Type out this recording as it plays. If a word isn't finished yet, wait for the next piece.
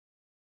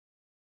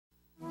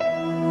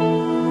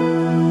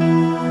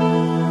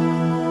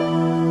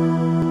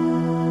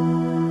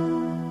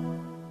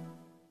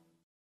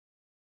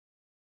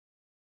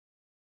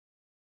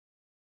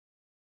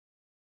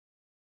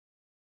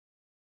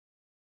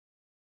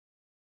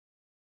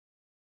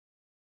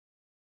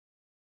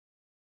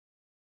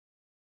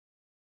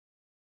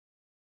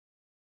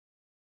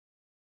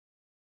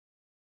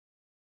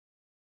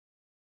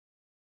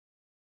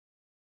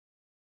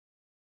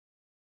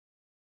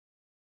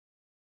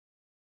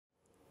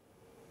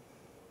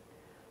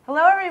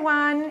Hello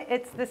everyone,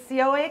 it's the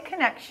COA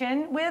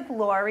Connection with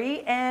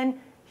Lori and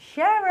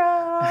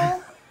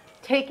Cheryl.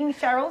 Taking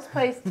Cheryl's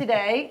place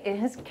today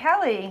is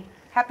Kelly.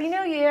 Happy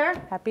New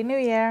Year. Happy New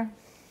Year.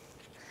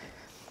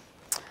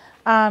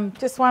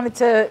 Just wanted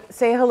to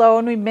say hello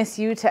and we miss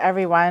you to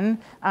everyone.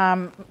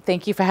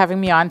 Thank you for having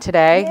me on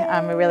today. Yay.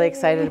 I'm really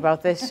excited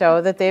about this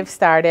show that they've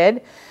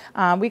started.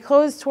 We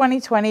closed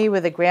 2020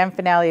 with a grand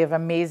finale of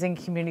amazing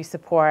community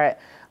support.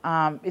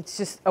 It's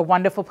just a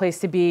wonderful place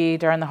to be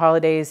during the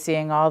holidays,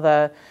 seeing all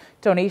the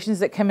donations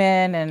that come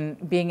in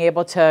and being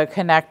able to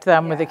connect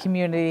them with the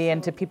community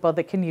and to people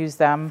that can use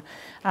them.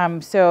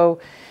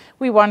 So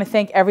we want to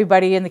thank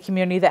everybody in the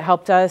community that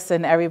helped us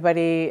and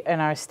everybody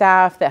in our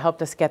staff that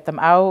helped us get them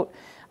out.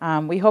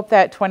 We hope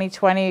that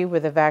 2020,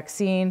 with a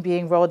vaccine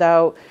being rolled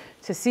out,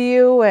 to see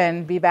you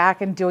and be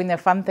back and doing the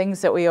fun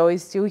things that we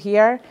always do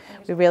here.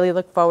 We really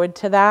look forward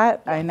to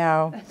that. I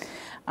know.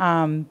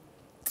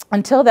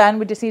 Until then,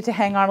 we just need to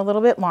hang on a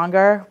little bit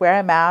longer, wear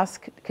a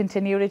mask,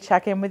 continue to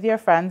check in with your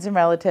friends and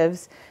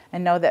relatives,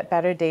 and know that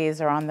better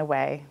days are on the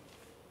way.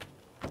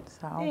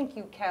 So, thank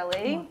you,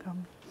 Kelly. You're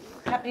welcome.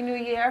 Happy New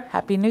Year.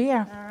 Happy New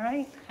Year. All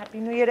right. Happy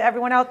New Year to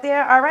everyone out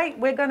there. All right,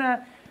 we're going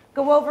to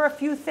go over a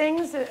few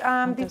things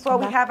before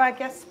we have our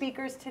guest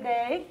speakers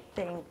today.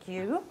 Thank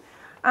you.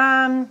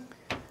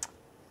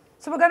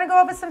 So we're going to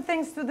go over some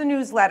things through the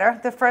newsletter.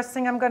 The first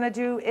thing I'm going to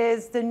do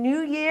is the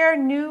New Year,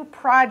 New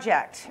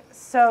Project.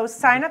 So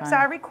sign-ups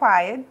are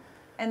required,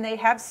 and they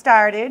have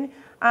started.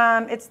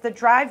 It's the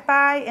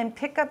drive-by and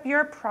pick up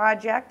your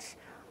project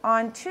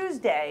on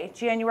Tuesday,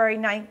 January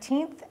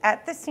 19th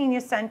at the Senior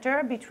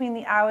Center between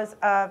the hours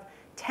of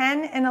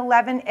 10 and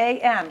 11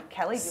 a.m.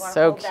 Kelly, do you want to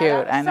hold that up? So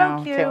cute, I know.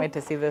 So cute. Can't wait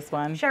to see this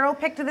one. Cheryl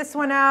picked this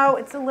one out.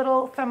 It's a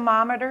little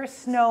thermometer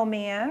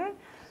snowman.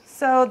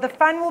 So the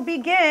fun will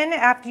begin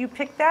after you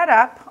pick that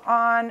up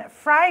on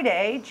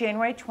Friday,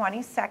 January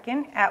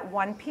 22nd at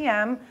 1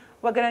 p.m.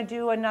 We're going to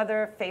do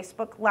another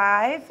Facebook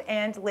Live,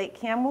 and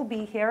LakeCAM will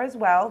be here as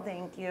well.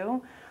 Thank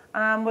you.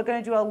 We're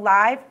going to do a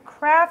live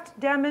craft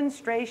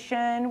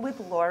demonstration with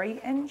Lori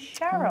and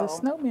Cheryl. The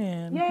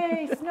snowman.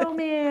 Yay,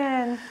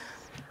 snowman.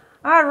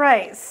 All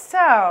right,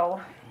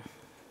 so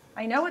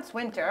I know it's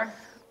winter.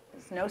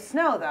 There's no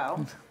snow,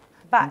 though.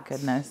 But Thank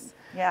goodness.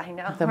 Yeah, I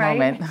know, At the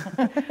right?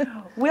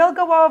 moment. We'll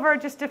go over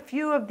just a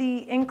few of the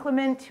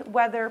inclement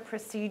weather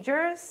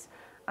procedures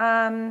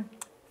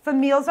for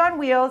Meals on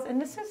Wheels,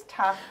 and this is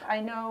tough,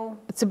 I know.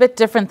 It's a bit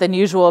different than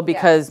usual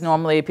because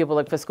normally people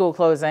look for school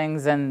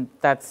closings, and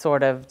that's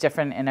sort of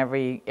different in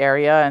every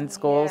area in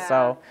school. Yeah.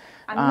 So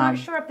I'm not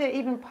sure if they're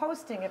even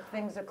posting if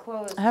things are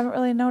closed. I haven't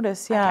really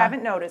noticed. Yeah, I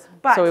haven't noticed,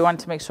 but so we wanted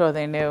to make sure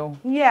they knew.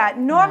 Yeah,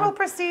 normal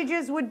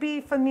procedures would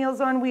be for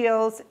Meals on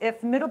Wheels.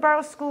 If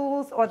Middleborough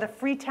schools or the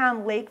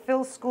Freetown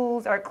Lakeville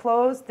schools are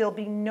closed, there'll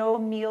be no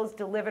meals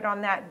delivered on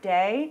that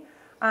day.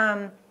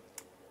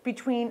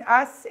 Between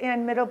us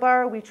and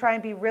Middleborough, we try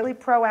and be really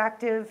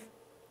proactive.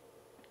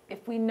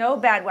 If we know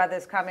bad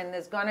weather's coming,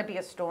 there's going to be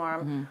a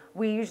storm,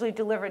 we usually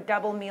deliver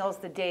double meals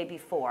the day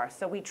before.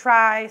 So we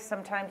try.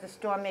 Sometimes a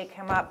storm may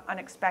come up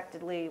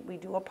unexpectedly. We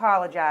do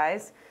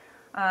apologize.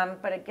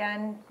 But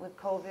again, with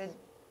COVID,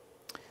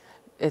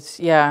 It's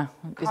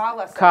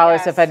Call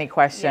us, if any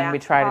question. Yeah, We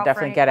try to call for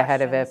definitely any get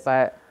ahead of questions. it,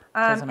 but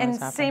doesn't and always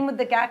happen. same with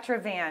the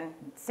Gatra van.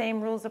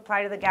 Same rules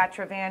apply to the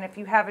Gatra van. If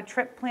you have a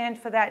trip planned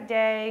for that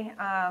day,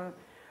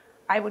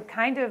 I would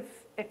kind of,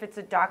 if it's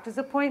a doctor's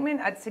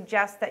appointment, I'd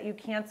suggest that you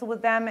cancel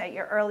with them at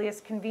your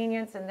earliest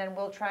convenience, and then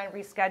we'll try and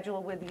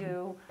reschedule with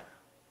you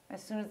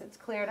as soon as it's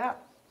cleared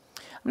up.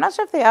 I'm not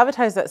sure if they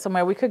advertise that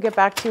somewhere. We could get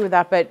back to you with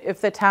that, but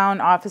if the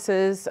town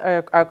offices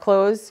are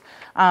closed,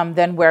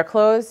 then we're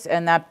closed,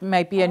 and that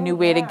might be a new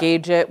way to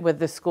gauge it with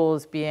the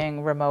schools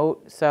being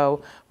remote.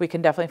 So we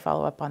can definitely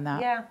follow up on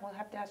that. Yeah, we'll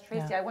have to ask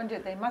Tracy. I wonder,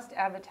 they must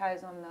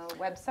advertise on the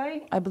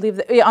website? I believe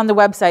that on the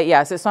website,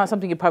 yes. It's not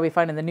something you'd probably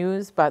find in the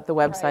news, but the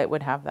website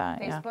would have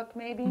that. Facebook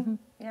maybe?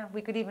 Yeah,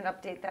 we could even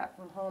update that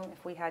from home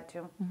if we had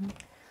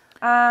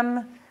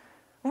to.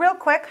 Real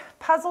quick,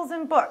 puzzles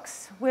and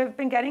books. We've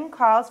been getting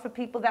calls for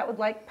people that would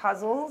like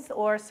puzzles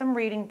or some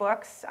reading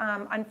books.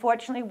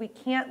 Unfortunately, we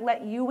can't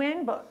let you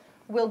in, but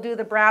we'll do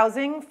the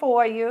browsing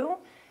for you,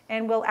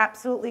 and we'll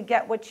absolutely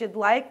get what you'd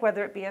like,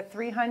 whether it be a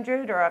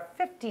 300 or a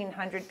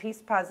 1,500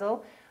 piece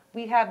puzzle.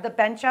 We have the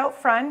bench out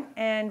front,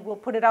 and we'll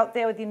put it out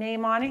there with your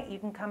name on it. You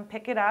can come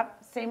pick it up.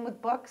 Same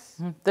with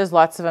books. There's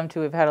lots of them,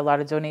 too. We've had a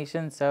lot of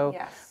donations, so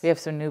Yes. we have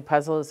some new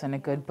puzzles and a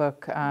good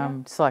book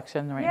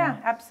selection right now.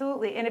 Yeah,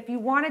 absolutely. And if you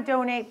want to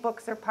donate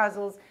books or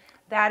puzzles,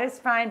 that is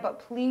fine, but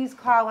please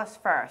call us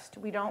first.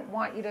 We don't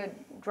want you to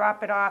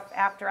drop it off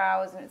after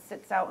hours and it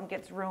sits out and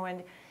gets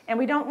ruined. And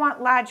we don't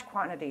want large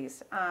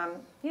quantities.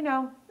 You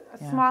know, a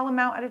small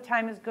amount at a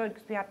time is good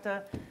because we have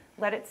to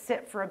let it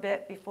sit for a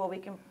bit before we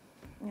can,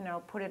 you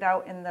know, put it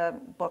out in the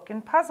book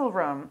and puzzle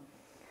room.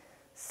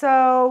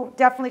 So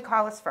definitely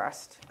call us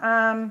first.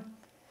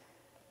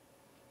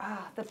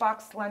 The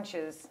boxed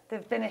lunches.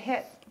 They've been a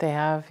hit. They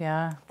have,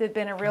 yeah. They've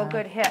been a real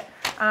good hit.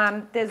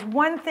 There's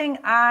one thing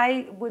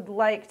I would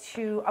like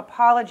to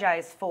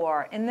apologize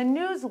for. In the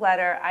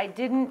newsletter, I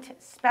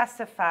didn't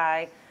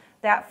specify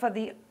that for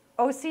the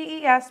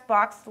OCES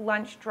boxed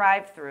lunch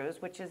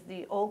drive-thrus, which is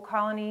the Old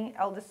Colony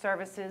Elder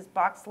Services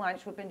boxed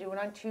lunch we've been doing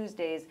on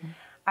Tuesdays,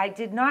 I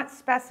did not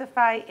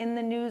specify in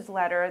the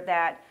newsletter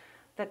that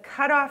the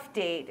cutoff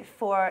date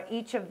for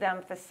each of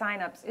them for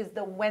signups is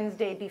the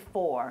Wednesday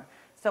before.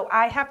 So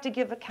I have to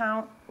give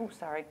account,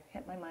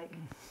 hit my mic.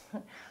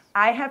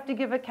 I have to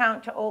give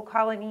account to Old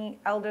Colony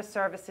Elder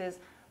Services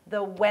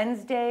the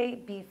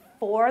Wednesday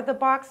before the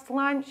boxed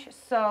lunch.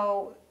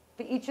 So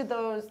for each of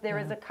those, there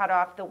is a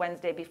cutoff the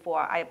Wednesday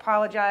before. I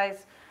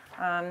apologize.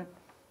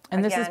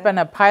 And this has been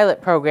a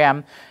pilot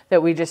program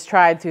that we just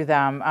tried through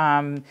them,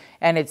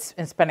 and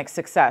it's been a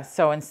success.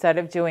 So instead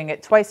of doing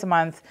it twice a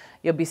month,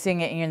 you'll be seeing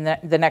it in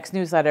the next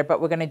newsletter,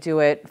 but we're going to do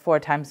it 4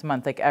 times a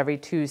month, like every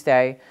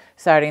Tuesday,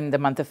 starting the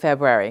month of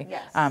February.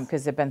 Yes.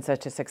 Because they've been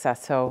such a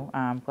success. So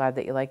I'm glad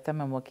that you like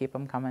them, and we'll keep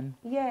them coming.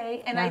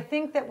 Yay. And I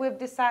think that we've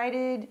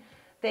decided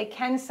they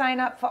can sign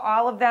up for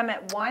all of them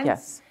at once.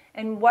 Yes.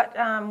 And what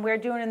we're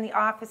doing in the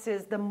office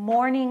is the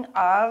morning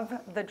of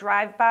the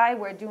drive-by,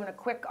 we're doing a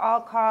quick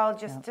all-call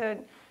just to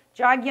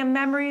jog your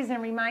memories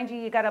and remind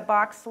you got a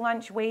boxed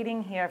lunch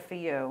waiting here for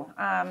you.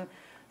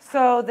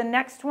 So the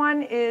next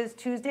one is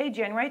Tuesday,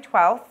 January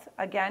 12th.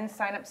 Again,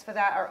 signups for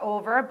that are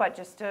over, but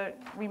just a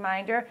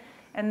reminder.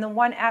 And the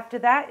one after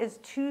that is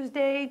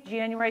Tuesday,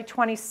 January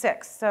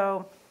 26th.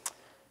 So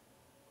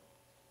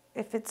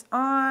if it's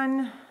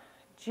on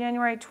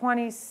January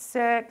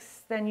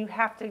 26th, then you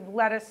have to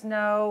let us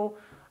know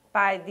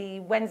by the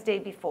Wednesday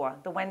before,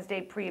 the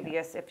Wednesday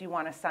previous, if you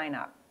want to sign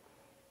up.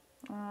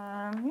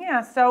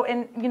 Yeah, so,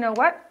 and you know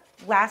what?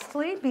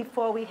 Lastly,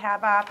 before we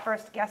have our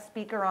first guest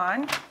speaker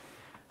on,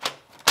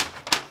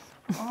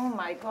 oh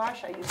my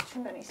gosh, I used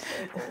too many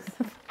staples.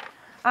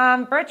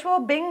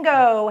 Virtual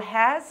bingo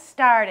has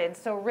started.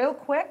 So real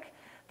quick,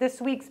 this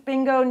week's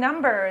bingo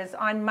numbers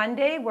on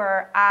Monday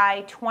were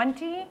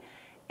I-20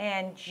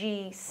 and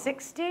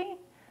G60.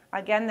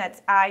 Again,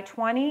 that's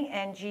I-20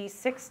 and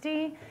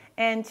G60.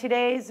 And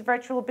today's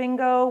virtual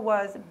bingo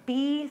was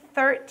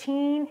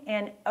B13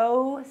 and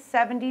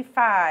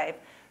O75.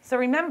 So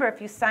remember, if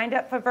you signed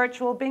up for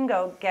virtual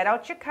bingo, get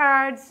out your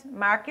cards,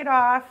 mark it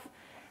off,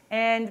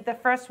 and the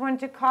first one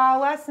to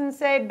call us and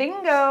say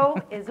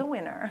bingo is a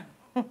winner.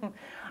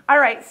 All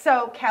right,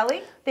 so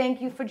Kelly,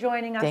 thank you for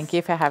joining us. Thank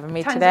you for having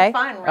me Tons today. Of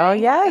fun, right? Oh,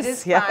 yes. It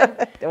is yeah.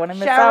 fun. Don't want to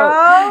miss Cheryl,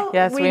 out.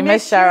 Yes, we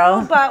miss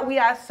Cheryl. You, but we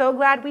are so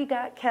glad we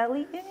got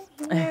Kelly in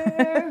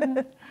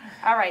here.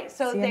 All right,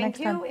 so thank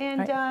you.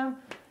 And right.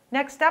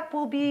 Next up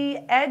will be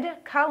Ed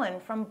Cullen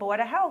from Board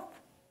of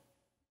Health.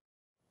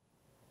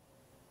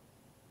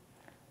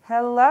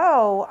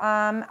 Hello,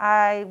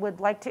 I would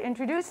like to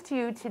introduce to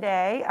you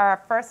today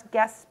our first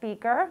guest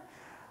speaker.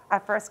 Our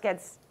first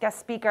guest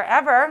speaker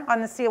ever on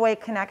the COA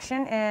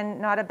Connection,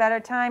 and not a better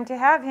time to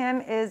have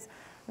him is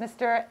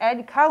Mr.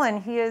 Ed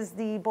Cullen. He is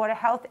the Board of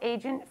Health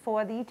agent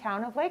for the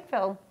town of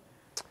Lakeville.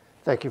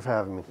 Thank you for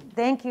having me.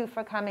 Thank you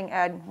for coming,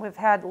 Ed. We've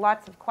had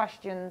lots of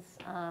questions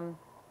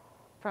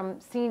from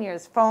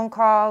seniors, phone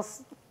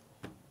calls.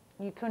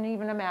 You couldn't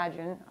even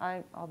imagine,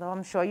 although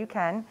I'm sure you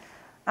can.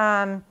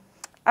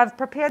 I've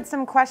prepared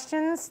some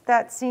questions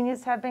that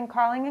seniors have been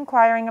calling,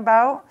 inquiring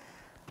about.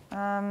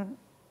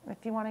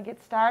 If you want to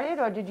get started,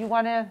 or did you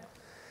want to?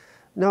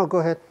 No, go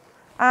ahead.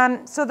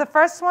 So the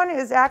first one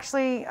is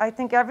actually, I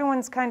think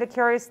everyone's kind of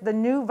curious, the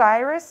new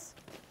virus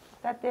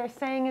that they're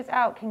saying is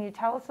out. Can you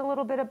tell us a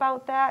little bit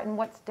about that and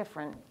what's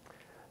different?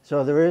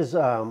 So there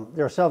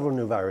are several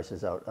new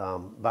viruses out.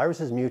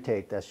 Viruses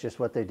mutate, that's just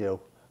what they do.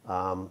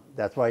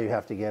 That's why you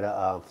have to get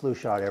a flu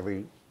shot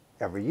every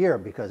year,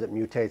 because it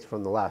mutates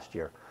from the last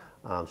year.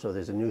 So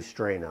there's a new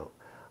strain out.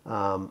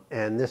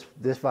 And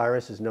this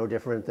virus is no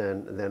different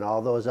than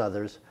all those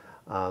others.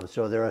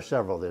 So there are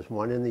several. There's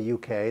one in the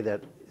UK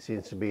that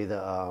seems to be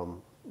the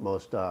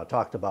most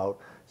talked about.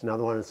 There's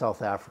another one in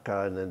South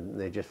Africa, and then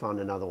they just found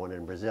another one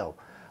in Brazil.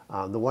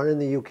 The one in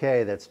the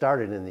UK that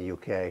started in the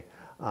UK,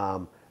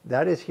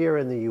 that is here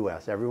in the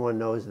US. Everyone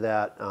knows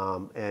that,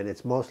 and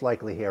it's most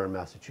likely here in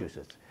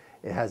Massachusetts.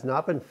 It has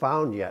not been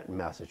found yet in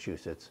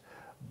Massachusetts,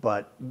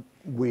 but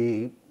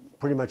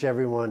pretty much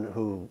everyone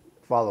who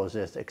follows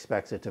this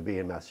expects it to be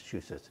in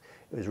Massachusetts.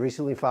 It was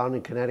recently found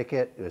in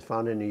Connecticut, it was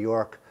found in New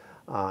York,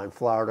 in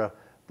Florida,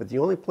 but the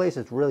only place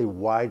that's really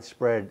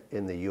widespread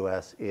in the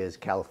US is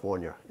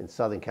California, in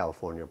Southern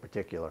California in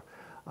particular.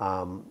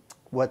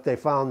 What they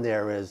found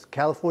there is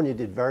California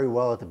did very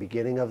well at the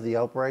beginning of the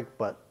outbreak,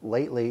 but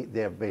lately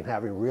they've been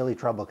having really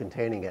trouble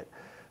containing it.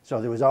 So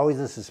there was always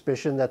a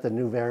suspicion that the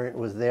new variant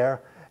was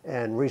there,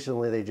 and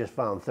recently they just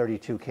found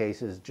 32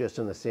 cases just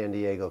in the San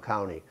Diego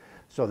County.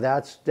 So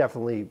that's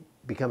definitely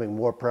becoming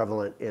more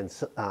prevalent in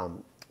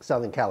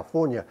Southern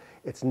California.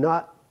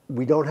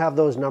 We don't have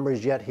those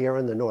numbers yet here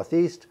in the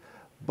Northeast,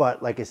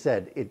 but like I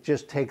said, it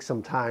just takes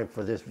some time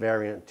for this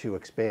variant to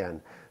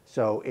expand.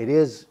 So it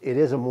is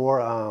a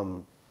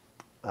more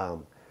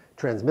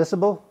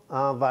transmissible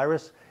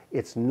virus,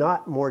 it's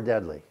not more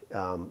deadly.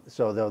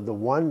 So the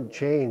one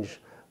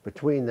change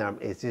between them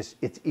is just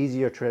it's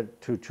easier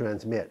to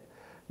transmit.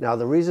 Now,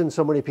 the reason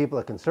so many people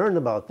are concerned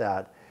about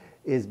that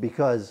is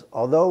because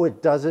although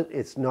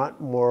it's not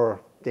more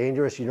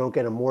dangerous, you don't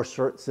get a more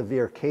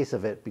severe case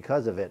of it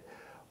because of it,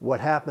 what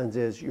happens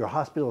is your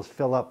hospitals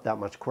fill up that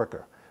much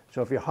quicker.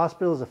 So if your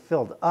hospitals are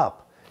filled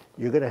up,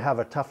 you're going to have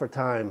a tougher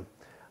time.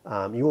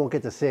 You won't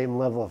get the same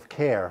level of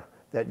care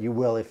that you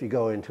will if you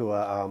go into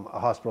a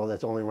hospital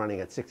that's only running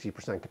at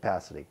 60%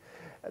 capacity.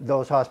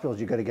 Those hospitals,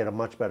 you're going to get a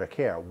much better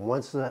care.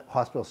 Once the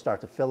hospitals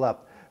start to fill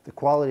up, the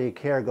quality of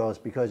care goes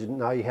because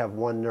now you have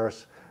one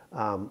nurse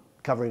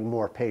covering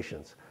more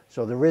patients.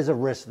 So there is a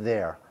risk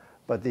there,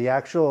 but the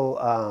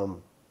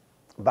actual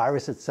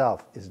virus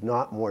itself is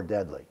not more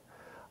deadly.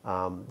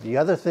 The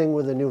other thing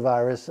with the new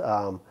virus,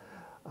 a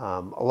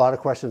lot of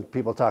questions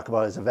people talk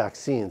about is the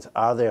vaccines.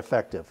 Are they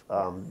effective?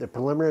 The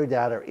preliminary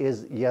data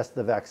is, yes,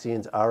 the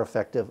vaccines are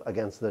effective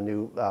against the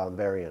new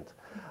variant.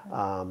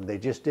 They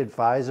just did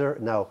Pfizer.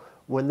 Now,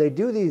 when they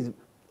do these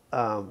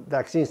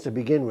vaccines to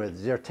begin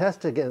with, they're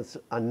tested against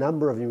a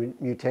number of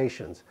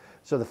mutations.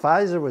 So the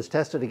Pfizer was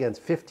tested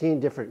against 15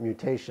 different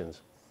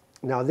mutations.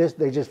 Now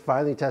they just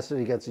finally tested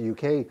against the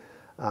UK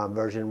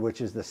version,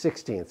 which is the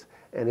 16th,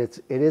 and it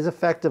is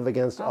effective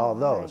against all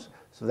those.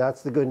 So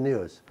that's the good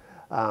news.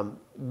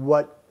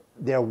 What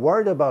they're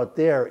worried about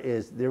there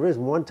is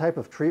one type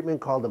of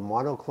treatment called a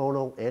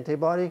monoclonal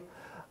antibody.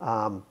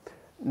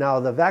 Now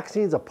the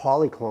vaccines are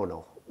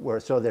polyclonal,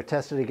 so they're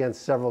tested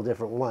against several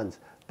different ones,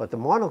 but the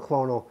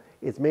monoclonal,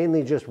 it's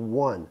mainly just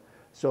one.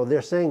 So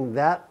they're saying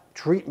that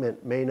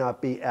treatment may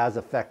not be as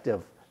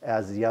effective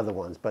as the other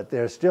ones, but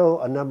there's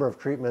still a number of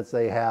treatments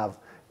they have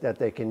that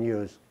they can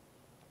use.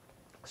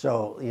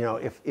 So, you know,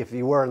 if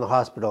you were in the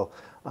hospital,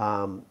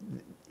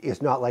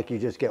 it's not like you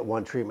just get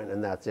one treatment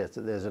and that's it.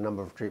 So there's a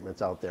number of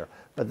treatments out there,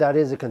 but that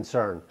is a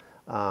concern.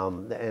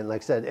 And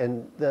like I said,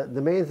 and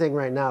the main thing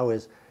right now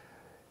is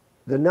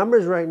the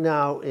numbers right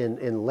now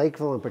in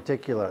Lakeville in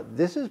particular.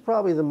 This is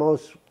probably the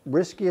most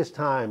riskiest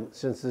time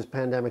since this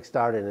pandemic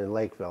started in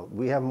Lakeville.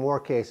 We have more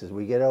cases.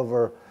 We get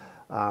over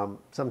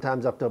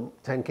sometimes up to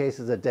 10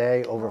 cases a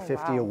day, over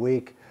 50 a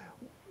week.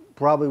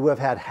 Probably we've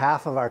had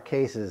half of our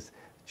cases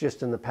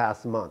just in the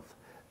past month.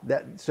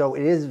 So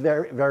it is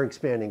very, very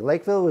expanding.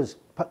 Lakeville was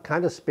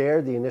kind of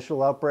spared the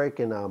initial outbreak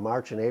in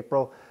March and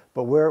April,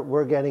 but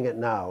we're getting it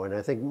now. And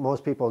I think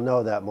most people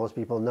know that. Most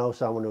people know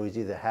someone who's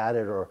either had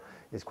it or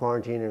is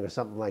quarantining or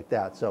something like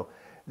that. So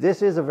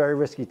this is a very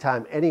risky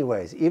time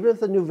anyways. Even if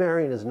the new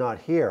variant is not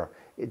here,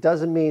 it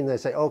doesn't mean they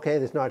say, okay,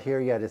 it's not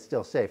here yet, it's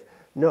still safe.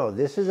 No,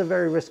 this is a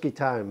very risky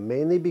time,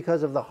 mainly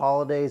because of the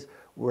holidays.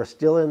 We're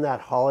still in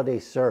that holiday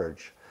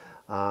surge.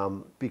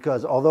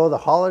 Because although the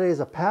holidays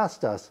are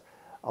past us,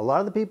 a lot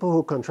of the people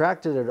who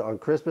contracted it on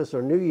Christmas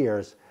or New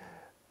Year's,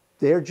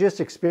 they're just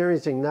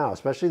experiencing now,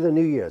 especially the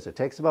New Year's. It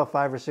takes about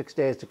 5 or 6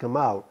 days to come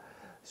out.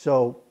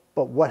 So,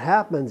 but what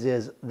happens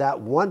is that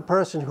one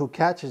person who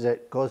catches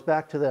it goes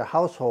back to their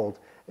household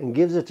and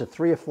gives it to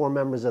 3 or 4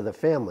 members of the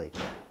family.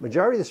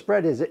 Majority of the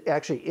spread is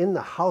actually in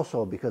the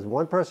household because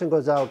one person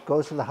goes out,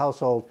 goes to the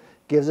household,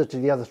 gives it to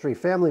the other 3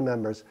 family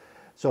members.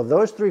 So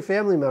those 3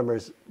 family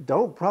members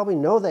don't probably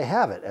know they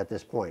have it at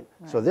this point.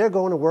 Right. So they're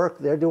going to work,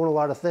 they're doing a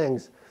lot of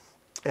things,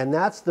 and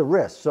that's the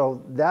risk.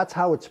 So that's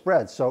how it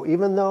spreads. So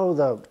even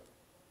though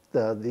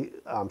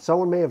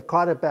someone may have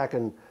caught it back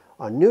on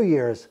New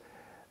Year's,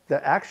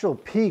 the actual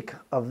peak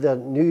of the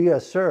New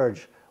Year's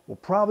surge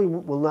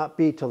will not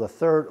be till the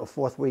 3rd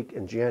or 4th week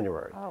in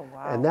January. Oh,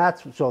 wow.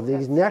 And so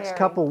these next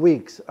couple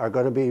weeks are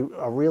going to be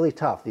really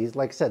tough. These,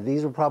 like I said,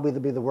 these will probably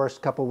be the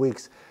worst couple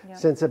weeks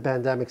since the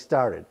pandemic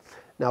started.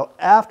 Now,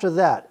 after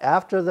that,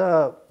 after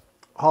the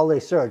holiday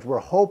surge, we're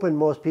hoping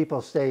most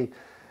people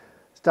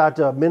start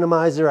to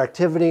minimize their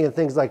activity and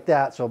things like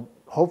that. So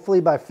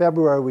hopefully by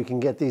February we can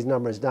get these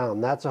numbers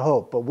down. That's a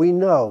hope. But we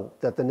know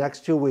that the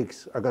next 2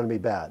 weeks are going to be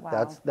bad.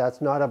 Wow.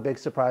 That's not a big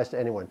surprise to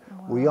anyone.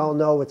 Wow. We all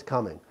know it's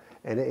coming.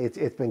 And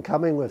it's been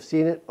coming. We've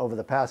seen it over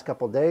the past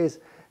couple of days,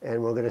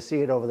 and we're going to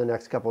see it over the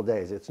next couple of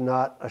days. It's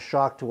not a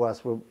shock to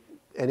us.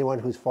 Anyone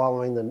who's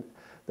following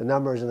the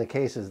numbers and the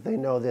cases, they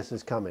know this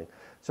is coming.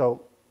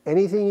 So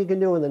anything you can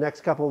do in the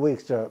next couple of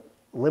weeks to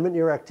limit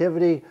your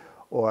activity,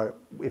 or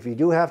if you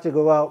do have to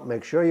go out,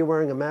 make sure you're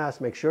wearing a mask,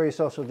 make sure you're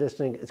social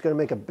distancing. It's going to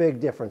make a big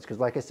difference because,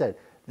 like I said,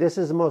 this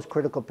is the most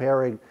critical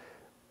period,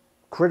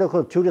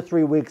 critical 2 to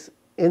 3 weeks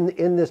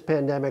in this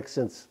pandemic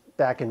since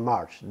back in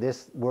March.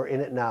 We're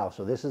in it now,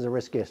 so this is the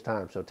riskiest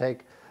time. So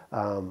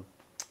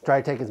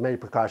try to take as many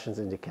precautions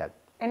as you can.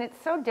 And it's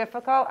so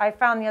difficult. I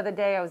found the other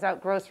day I was out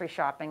grocery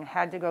shopping. I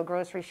had to go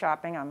grocery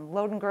shopping. I'm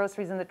loading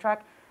groceries in the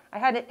truck. I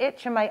had an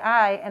itch in my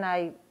eye, and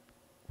I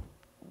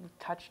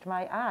touched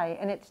my eye.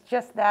 And it's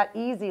just that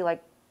easy,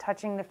 like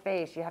touching the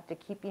face. You have to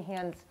keep your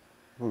hands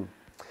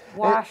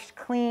washed,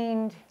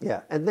 cleaned.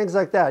 Yeah, and things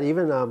like that.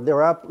 Even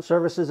there are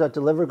services that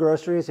deliver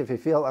groceries. If you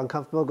feel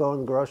uncomfortable going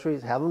to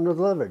groceries, have them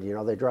delivered. You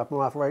know, they drop them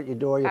off right at your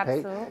door. You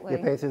Absolutely.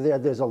 pay through there.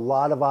 There's a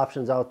lot of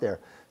options out there.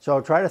 So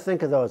try to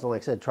think of those. And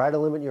like I said, try to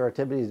limit your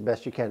activities as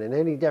best you can.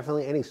 And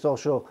definitely any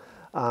social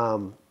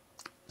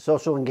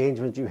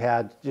engagements you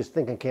had, just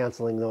think of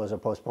canceling those or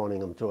postponing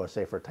them to a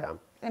safer time.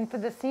 And for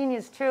the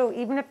seniors too,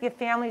 even if your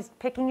family's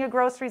picking your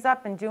groceries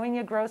up and doing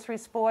your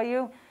groceries for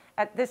you,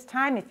 at this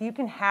time, if you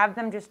can have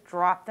them just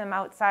drop them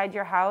outside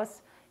your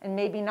house and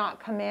maybe not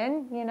come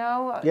in, you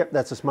know. Yep,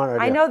 that's a smart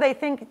idea. I know they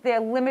think they're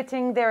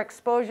limiting their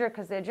exposure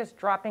because they're just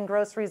dropping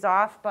groceries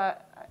off,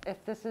 but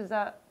if this is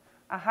a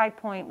high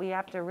point, we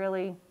have to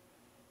really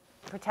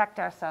protect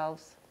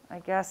ourselves, I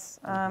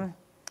guess.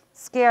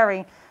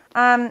 Scary.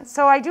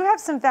 So I do have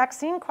some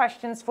vaccine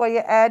questions for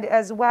you, Ed,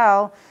 as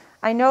well.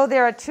 I know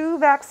there are 2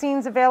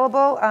 vaccines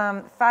available,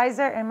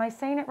 Pfizer, am I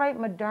saying it right,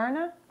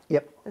 Moderna?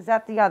 Yep. Is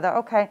that the other?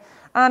 Okay.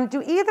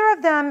 Do either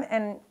of them,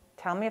 and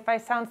tell me if I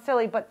sound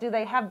silly, but do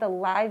they have the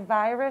live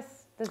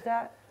virus? Does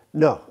that?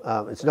 No,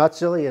 it's not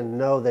silly, and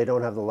no, they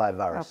don't have the live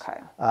virus.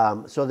 Okay.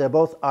 So they're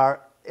both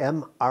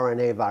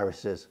mRNA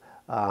viruses,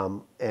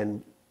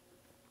 and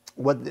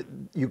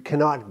you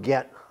cannot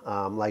get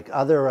like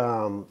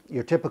other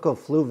your typical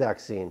flu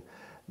vaccine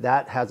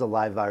that has a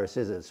live virus,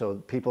 is it? So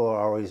people are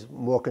always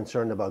more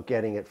concerned about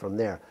getting it from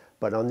there.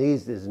 But on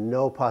these, there's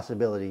no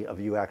possibility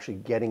of you actually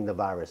getting the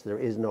virus. There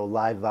is no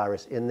live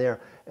virus in there,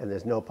 and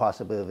there's no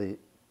possibility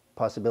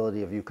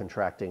of you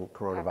contracting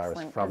coronavirus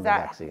Excellent. from the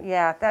vaccine.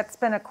 Yeah, that's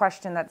been a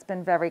question that's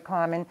been very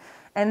common.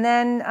 And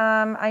then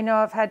I know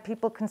I've had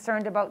people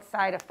concerned about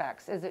side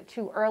effects. Is it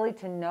too early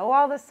to know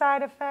all the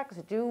side effects?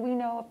 Do we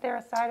know if there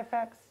are side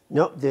effects?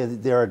 No,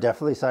 there are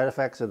definitely side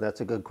effects, and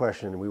that's a good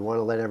question. We want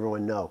to let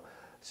everyone know.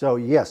 So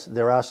yes,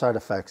 there are side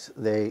effects.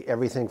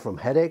 Everything from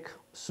headache,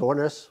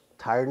 soreness,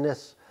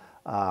 tiredness,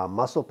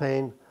 muscle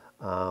pain,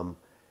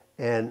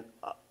 and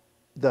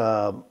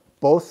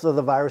both of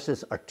the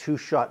viruses are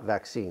 2-shot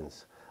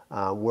vaccines,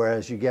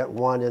 whereas you get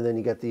one and then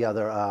you get the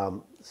other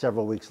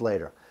several weeks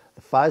later.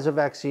 The Pfizer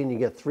vaccine you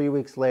get 3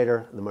 weeks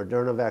later, the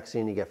Moderna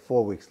vaccine you get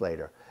 4 weeks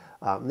later.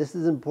 This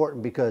is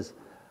important because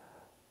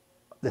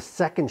the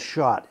second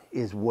shot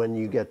is when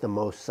you get the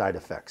most side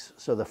effects.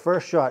 So the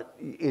first shot,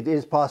 it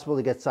is possible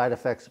to get side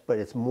effects, but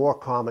it's more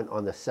common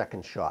on the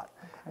second shot.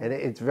 Okay. And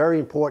it's very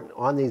important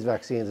on these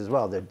vaccines as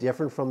well. They're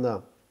different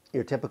from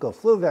your typical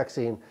flu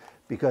vaccine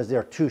because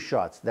they're 2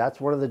 shots. That's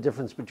one of the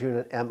differences between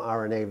an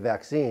mRNA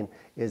vaccine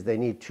is they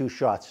need 2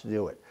 shots to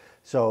do it.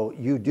 So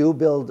you do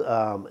build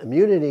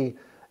immunity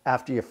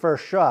after your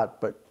first shot,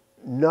 but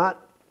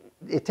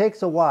it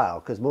takes a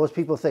while because most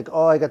people think,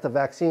 oh, I got the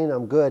vaccine,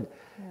 I'm good.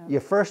 Yeah.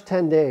 Your first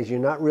 10 days, you're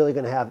not really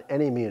going to have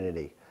any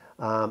immunity.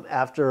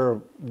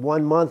 After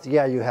 1 month,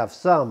 yeah, you have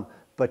some,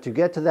 but to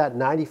get to that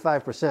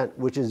 95%,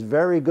 which is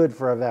very good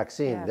for a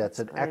vaccine, yeah, that's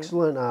an great.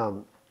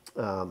 Excellent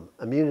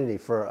immunity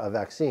for a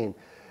vaccine,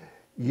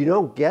 you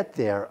don't get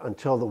there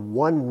until the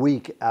 1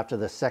 week after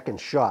the second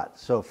shot.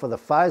 So for the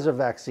Pfizer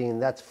vaccine,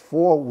 that's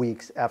 4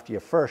 weeks after your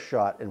first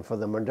shot, and for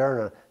the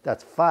Moderna,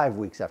 that's 5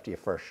 weeks after your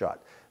first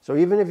shot. So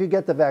even if you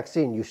get the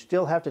vaccine, you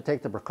still have to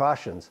take the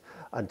precautions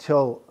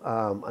until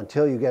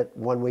you get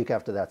 1 week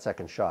after that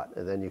second shot,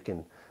 and then you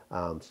can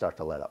start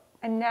to let up.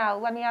 And now,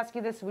 let me ask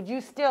you this. Would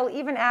you still,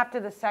 even after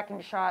the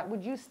second shot,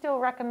 would you still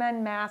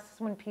recommend masks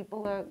when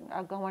people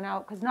are going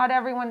out? Because not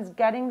everyone's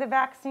getting the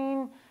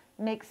vaccine.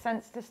 Makes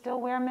sense to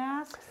still wear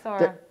masks?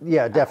 Or?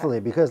 Yeah, definitely.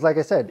 Okay. Because like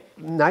I said,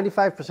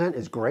 95%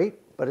 is great,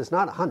 but it's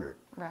not 100.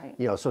 Right.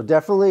 You know, so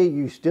definitely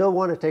you still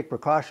want to take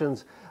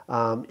precautions.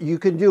 You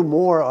can do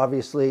more,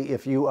 obviously,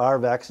 if you are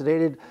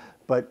vaccinated.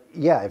 But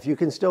yeah, if you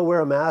can still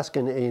wear a mask,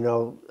 and you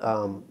know,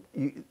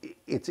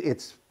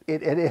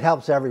 it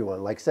helps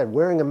everyone. Like I said,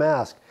 wearing a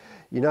mask,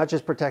 you're not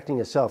just protecting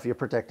yourself, you're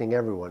protecting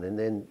everyone. And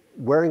then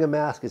wearing a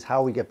mask is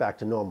how we get back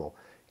to normal.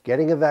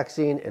 Getting a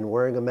vaccine and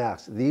wearing a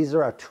mask, these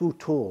are our 2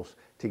 tools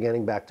to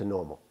getting back to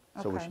normal.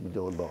 So we should be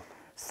doing both.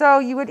 So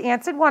you had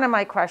answered one of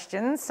my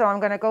questions, so I'm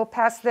going to go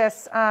past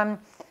this.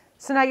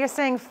 So now you're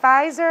saying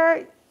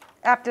Pfizer,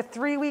 after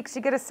 3 weeks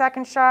you get a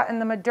second shot, and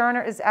the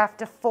Moderna is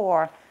after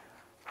 4.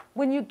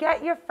 When you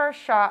get your first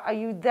shot, are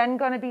you then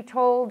going to be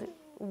told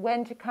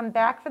when to come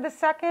back for the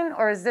second,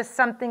 or is this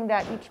something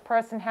that each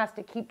person has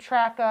to keep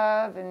track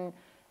of and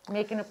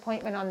make an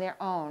appointment on their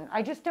own?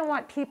 I just don't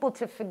want people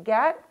to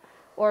forget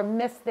or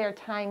miss their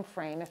time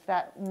frame, if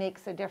that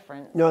makes a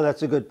difference. No,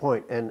 that's a good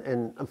point.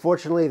 And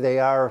unfortunately, they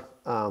are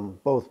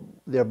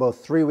they're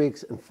both 3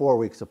 weeks and 4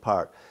 weeks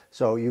apart.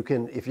 So you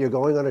can, if you're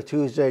going on a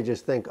Tuesday,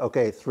 just think,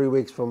 okay, 3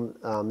 weeks from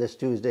this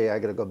Tuesday, I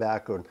got to go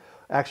back. Or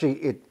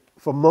actually,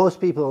 for most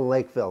people in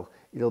Lakeville,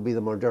 it'll be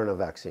the Moderna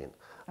vaccine.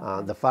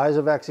 Okay. The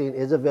Pfizer vaccine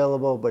is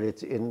available, but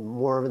it's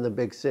more in the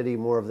big city,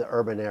 more of the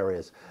urban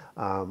areas.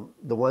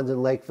 The ones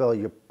in Lakeville,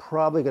 you're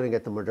probably going to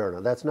get the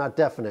Moderna. That's not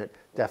definite.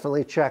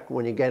 Definitely check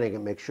when you're getting it.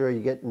 Make sure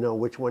you know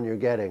which one you're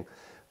getting.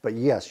 But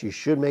yes, you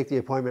should make the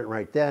appointment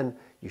right then.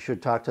 You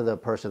should talk to the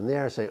person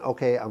there, say,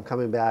 okay, I'm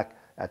coming back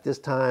at this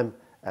time,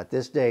 at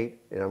this date,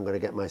 and I'm going to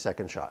get my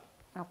second shot.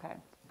 Okay.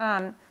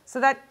 So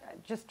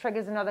that just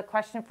triggers another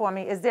question for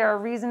me. Is there a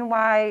reason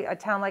why a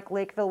town like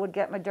Lakeville would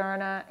get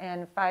Moderna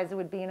and Pfizer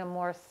would be in a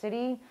more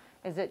city?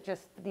 Is it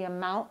just the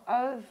amount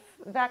of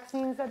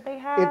vaccines that they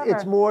have?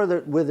 It's more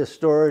that with the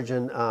storage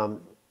and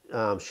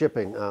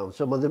shipping.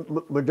 So when the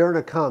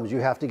Moderna comes, you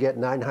have to get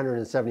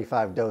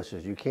 975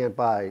 doses. You can't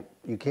buy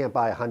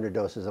 100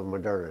 doses of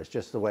Moderna. It's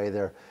just the way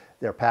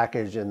they're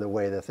packaged and the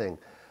way the thing.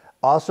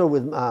 Also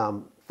with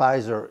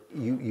Pfizer,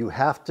 you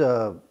have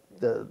to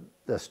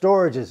the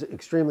storage is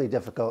extremely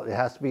difficult. It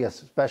has to be a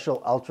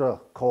special ultra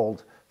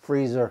cold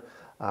freezer,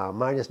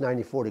 minus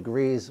 94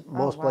 degrees.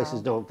 Most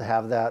places don't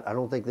have that. I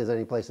don't think there's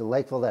any place in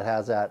Lakeville that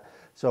has that,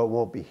 so it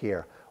won't be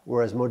here.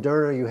 Whereas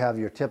Moderna, you have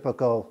your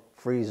typical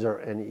freezer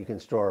and you can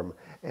store them.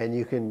 And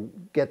you can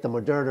get the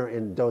Moderna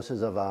in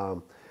doses of,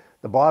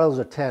 the bottles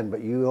are 10,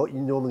 but you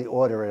normally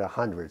order at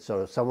 100.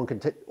 So if someone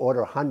can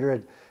order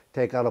 100,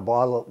 take out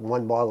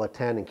one bottle of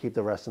 10 and keep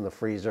the rest in the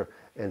freezer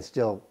and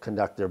still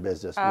conduct their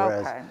business.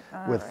 Whereas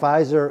with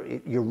Pfizer,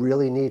 you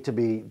really need to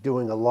be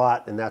doing a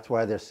lot, and that's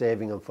why they're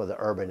saving them for the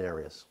urban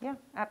areas. Yeah,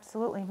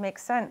 absolutely.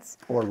 Makes sense.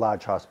 Or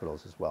large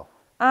hospitals as well.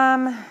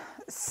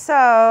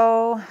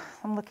 So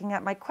I'm looking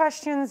at my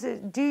questions.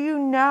 Do you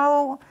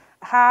know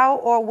how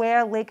or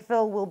where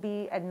Lakeville will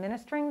be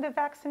administering the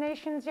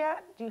vaccinations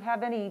yet? Do you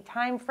have any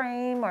time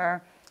frame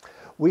or?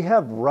 We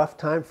have rough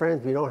time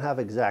frames. We don't have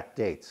exact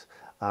dates.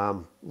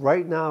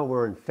 Right now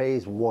we're in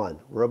phase 1.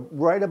 We're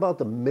right about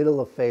the middle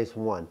of phase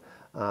 1.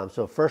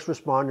 So first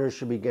responders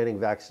should be getting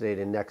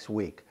vaccinated next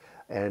week.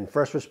 And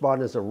first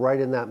responders are right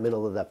in that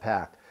middle of the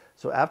pack.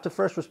 So after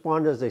first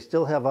responders, they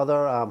still have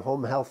other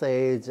home health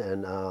aides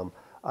and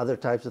other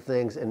types of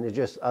things, and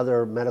just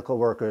other medical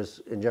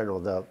workers in general.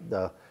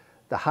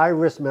 The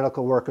high-risk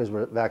medical workers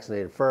were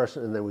vaccinated first,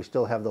 and then we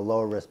still have the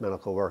lower-risk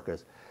medical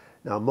workers.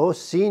 Now,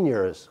 most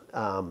seniors,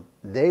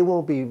 they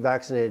won't be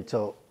vaccinated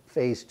till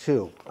phase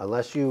 2,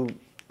 unless you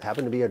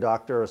happen to be a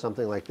doctor or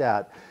something like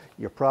that.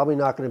 You're probably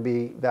not going to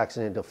be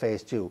vaccinated until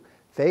phase 2.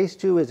 Phase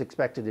 2 is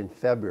expected in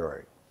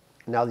February.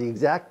 Now, the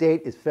exact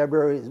date is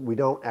February. We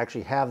don't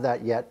actually have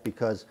that yet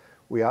because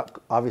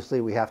obviously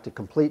we have to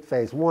complete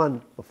phase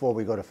 1 before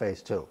we go to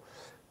phase 2.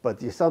 But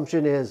the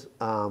assumption is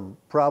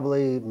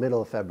probably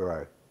middle of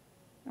February.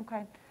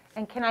 Okay.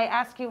 And can I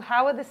ask you,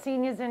 how are the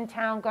seniors in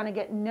town going to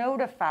get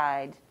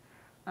notified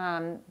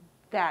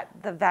that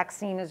the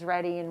vaccine is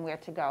ready and where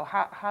to go?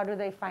 How do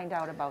they find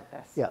out about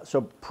this? Yeah,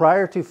 so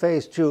prior to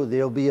phase 2,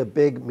 there'll be a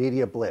big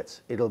media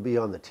blitz. It'll be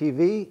on the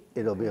TV,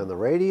 it'll be on the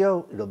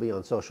radio, it'll be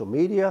on social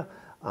media.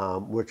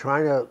 We're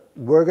going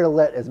to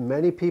let as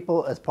many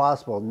people as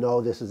possible know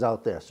this is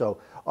out there. So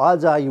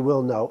odds are you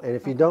will know. And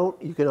if you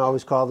don't, you can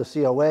always call the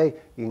COA,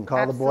 you can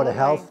call the Board of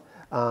Health.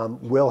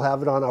 We'll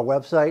have it on our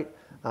website.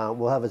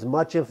 We'll have as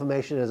much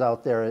information as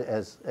out there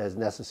as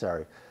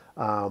necessary.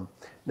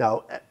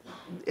 Now,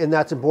 and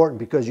that's important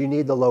because you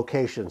need the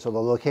location. So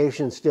the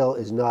location still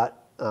is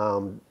not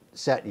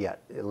set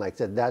yet. And like I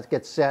said, that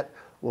gets set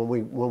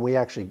when we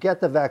actually get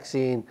the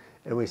vaccine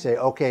and we say,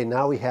 okay,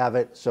 now we have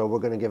it, so we're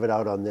going to give it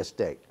out on this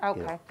date.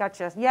 Okay,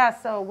 gotcha. Yeah,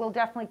 so we'll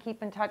definitely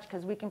keep in touch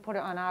because we can put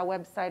it on our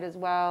website as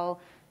well,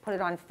 put it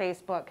on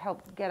Facebook,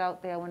 help get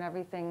out there when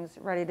everything's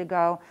ready to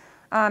go.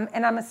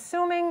 And I'm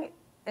assuming,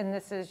 and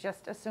this is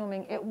just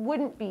assuming, it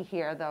wouldn't be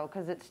here though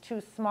because it's too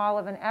small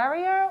of an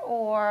area,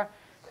 or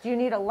do you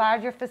need a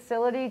larger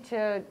facility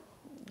to?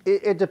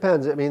 It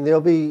depends. I mean,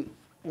 there'll be,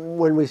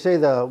 when we say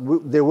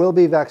there will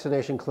be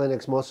vaccination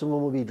clinics, most of them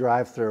will be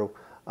drive-through.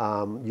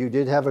 You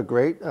did have a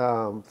great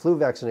flu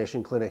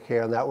vaccination clinic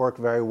here, and that worked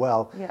very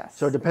well. Yes.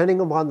 So depending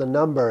upon the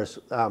numbers,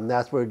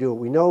 that's where we do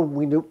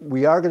it.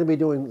 We are going to be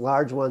doing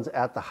large ones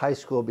at the high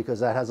school because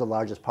that has the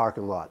largest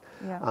parking lot.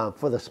 Yeah.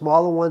 For the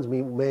smaller ones,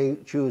 we may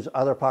choose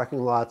other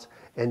parking lots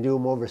and do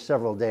them over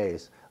several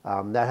days.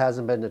 That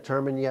hasn't been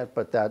determined yet,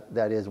 but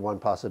that is one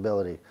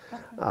possibility.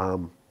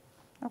 Okay.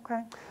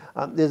 Okay.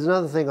 There's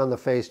another thing on the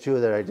phase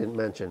 2 that I didn't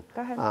mention.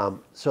 Go ahead.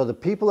 So the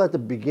people at the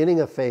beginning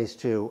of phase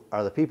 2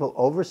 are the people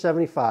over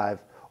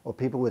 75 or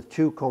people with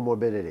 2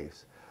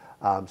 comorbidities.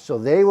 So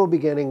they will be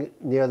getting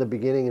near the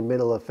beginning and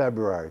middle of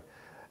February.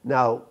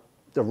 Now,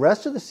 the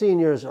rest of the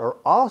seniors are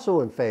also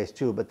in phase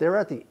 2, but they're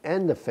at the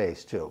end of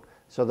phase 2.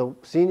 So the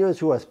seniors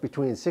who are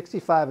between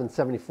 65 and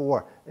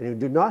 74 and who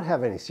do not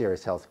have any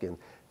serious health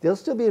conditions, they'll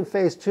still be in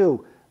phase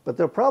 2, but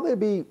they'll probably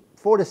be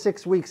 4 to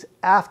 6 weeks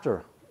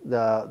after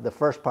the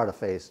first part of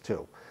phase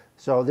 2.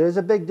 So there's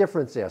a big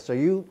difference there. So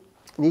you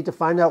need to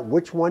find out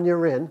which one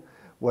you're in,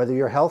 whether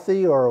you're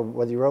healthy or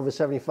whether you're over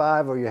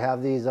 75 or you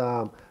have these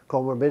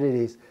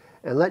comorbidities,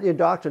 and let your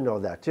doctor know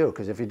that too.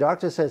 Because if your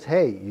doctor says,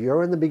 hey,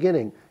 you're in the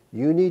beginning,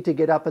 you need to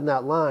get up in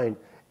that line.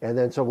 And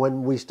then so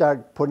when we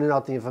start putting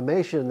out the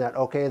information that,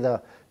 okay,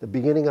 the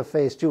beginning of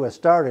phase 2 has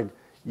started,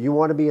 you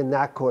want to be in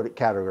that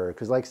category.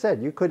 Because like I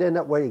said, you could end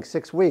up waiting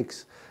 6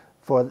 weeks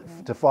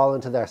to fall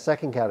into their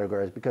second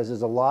categories because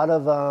there's a lot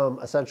of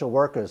essential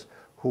workers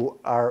who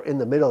are in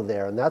the middle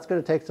there, and that's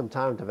going to take some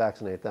time to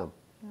vaccinate them.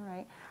 All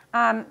right.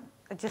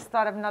 I just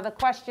thought of another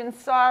question.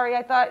 Sorry,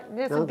 I thought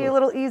this would be a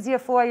little easier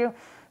for you.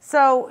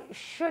 So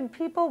should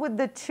people with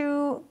the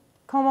 2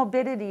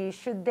 comorbidities,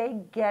 should they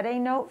get a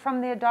note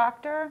from their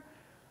doctor?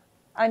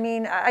 I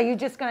mean, are you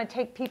just going to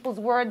take people's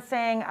word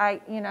saying,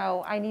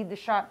 I need the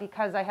shot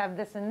because I have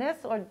this and this,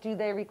 or do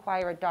they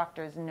require a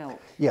doctor's note?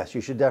 Yes,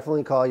 you should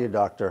definitely call your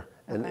doctor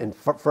and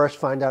first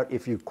find out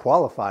if you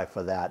qualify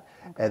for that.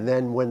 Okay. And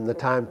then when the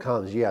time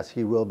comes, yes,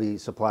 he will be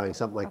supplying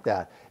something like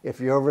that. If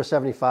you're over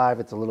 75,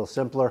 it's a little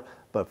simpler,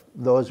 but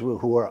those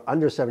who are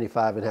under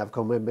 75 and have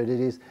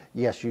comorbidities,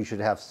 yes, you should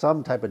have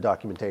some type of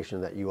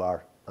documentation that you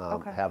are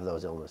have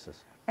those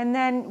illnesses. And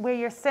then where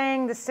you're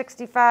saying the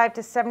 65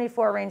 to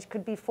 74 range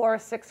could be 4 or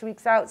 6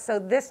 weeks out, so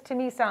this to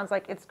me sounds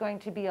like it's going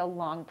to be a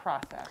long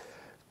process.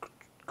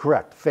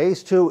 Correct.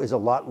 Phase 2 is a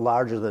lot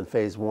larger than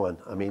phase 1.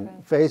 I mean,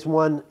 phase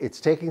 1,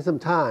 it's taking some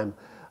time,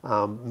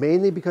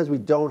 mainly because we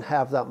don't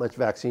have that much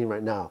vaccine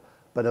right now.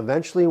 But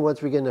eventually,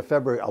 once we get into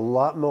February, a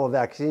lot more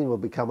vaccine will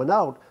be coming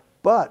out,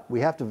 but we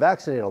have to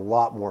vaccinate a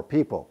lot more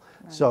people.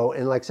 Right. So,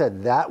 and like I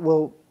said, that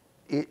will,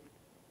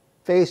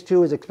 phase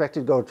 2 is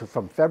expected to go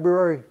from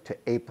February to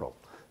April.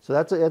 So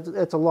that's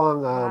a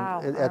long,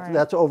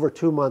 that's over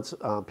 2 months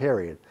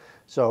period.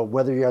 So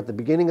whether you're at the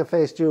beginning of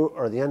phase 2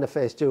 or the end of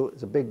phase 2,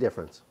 it's a big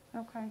difference.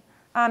 Okay.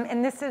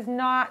 And this is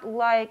not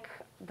like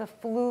the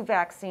flu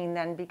vaccine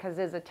then, because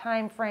there's a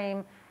time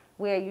frame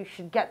where you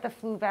should get the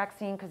flu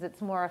vaccine because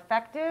it's more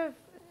effective.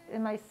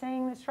 Am I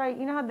saying this right?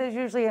 You know how there's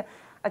usually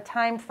a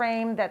time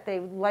frame that they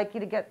like you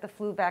to get the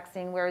flu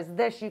vaccine, whereas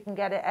this you can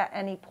get it at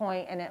any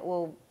point and it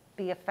will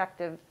be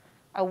effective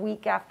a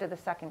week after the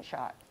second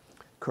shot.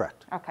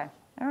 Correct. Okay.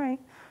 All right.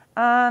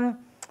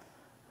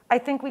 I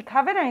think we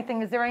covered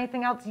anything. Is there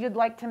anything else you'd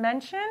like to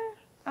mention,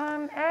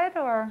 Ed,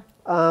 or?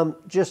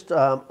 Just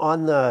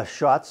on the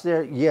shots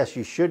there, yes,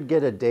 you should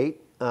get a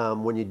date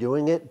when you're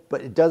doing it,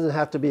 but it doesn't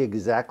have to be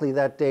exactly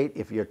that date.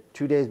 If you're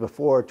 2 days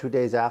before or 2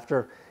 days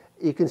after,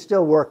 you can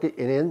still work it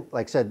in.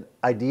 Like I said,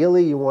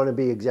 ideally you want to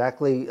be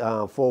exactly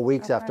 4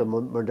 weeks after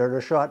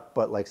Moderna shot,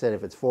 but like I said,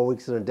 if it's 4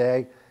 weeks in a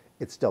day,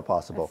 it's still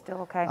possible. It's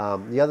still okay.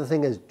 The other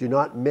thing is, do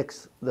not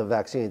mix the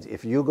vaccines.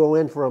 If you go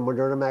in for a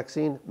Moderna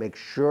vaccine, make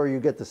sure you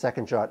get the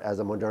second shot as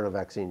a Moderna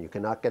vaccine. You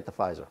cannot get the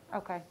Pfizer.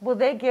 Okay. Will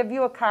they give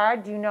you a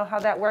card? Do you know how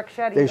that works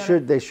yet?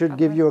 They should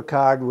give you a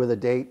card with a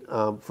date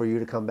for you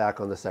to come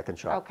back on the second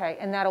shot. Okay,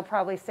 and that'll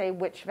probably say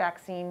which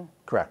vaccine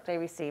they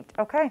received.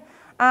 Okay.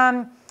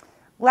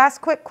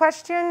 Last quick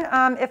question.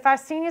 If our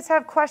seniors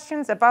have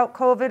questions about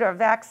COVID or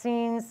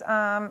vaccines,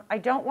 I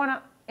don't want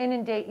to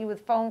inundate you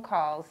with phone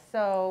calls.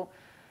 So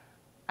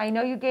I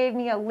know you gave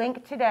me a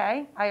link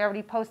today. I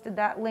already posted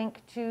that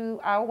link to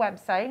our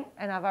website,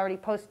 and I've already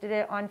posted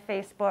it on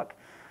Facebook.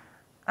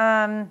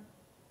 Mass.gov,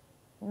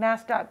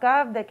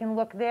 they can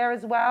look there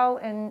as well.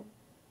 And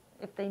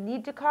if they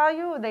need to call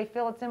you or they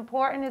feel it's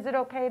important, is it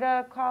okay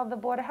to call the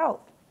Board of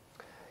Health?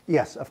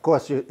 Yes, of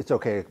course, it's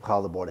okay to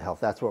call the Board of Health.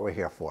 That's what we're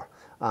here for.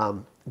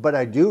 But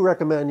I do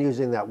recommend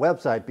using that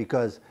website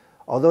because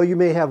although you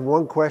may have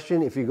one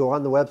question, if you go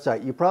on the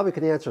website, you probably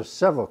can answer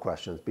several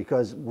questions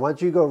because once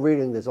you go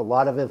reading, there's a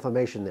lot of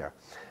information there.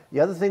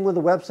 The other thing with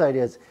the website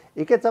is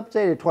it gets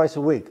updated twice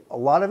a week. A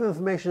lot of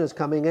information is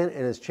coming in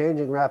and it's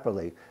changing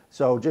rapidly.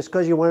 So just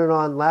because you went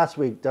on last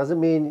week doesn't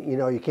mean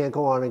you can't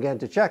go on again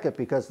to check it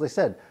because, like I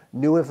said,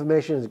 new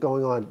information is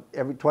going on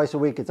twice a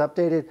week. It's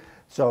updated.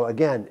 So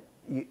again,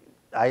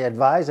 I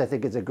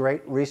think it's a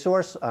great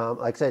resource.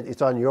 Like I said,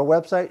 it's on your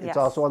website. Yes. It's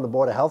also on the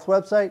Board of Health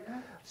website.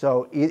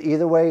 So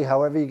either way,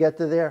 however you get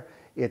to there,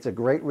 it's a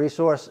great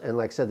resource. And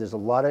like I said, there's a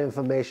lot of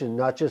information,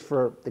 not just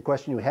for the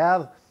question you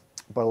have,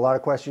 but a lot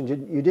of questions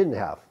you didn't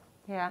have.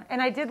 Yeah, and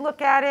I did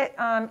look at it,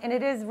 and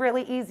it is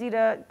really easy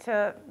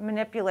to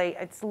manipulate.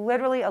 It's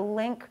literally a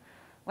link,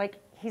 like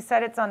he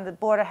said, it's on the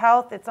Board of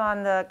Health, it's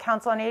on the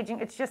Council on Aging.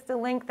 It's just a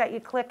link that you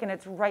click, and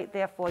it's right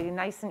there for you,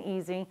 nice and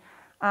easy.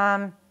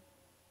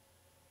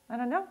 I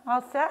don't know,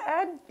 all set,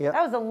 Ed? Yep.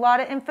 That was a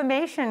lot of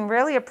information,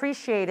 really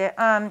appreciate it.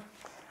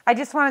 I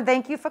just want to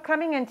thank you for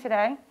coming in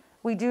today.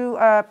 We do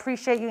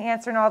appreciate you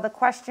answering all the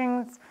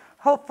questions.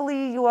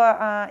 Hopefully you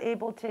are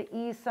able to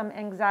ease some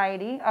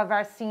anxiety of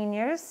our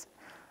seniors.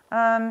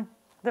 The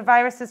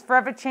virus is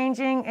forever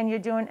changing and you're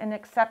doing an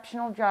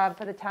exceptional job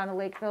for the town of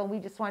Lakeville. We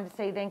just wanted to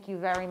say thank you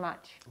very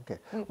much. Okay.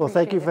 Well,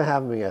 thank you for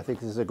having me. I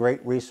think this is a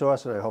great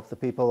resource and I hope the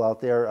people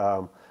out there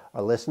are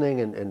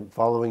listening and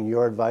following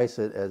your advice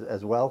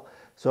as well.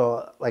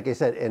 So like I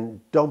said, and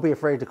don't be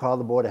afraid to call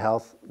the Board of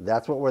Health.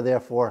 That's what we're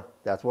there for.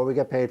 That's what we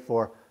get paid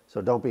for.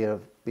 So don't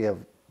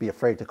be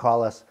afraid to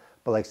call us.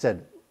 But like I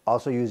said,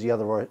 also use the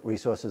other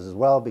resources as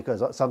well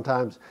because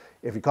sometimes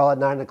if you call at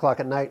 9 o'clock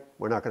at night,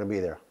 we're not going to be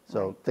there.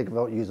 So think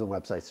about using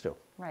websites too.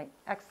 Right.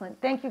 Excellent.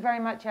 Thank you very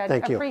much, Ed.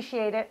 Thank you.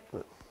 Appreciate it.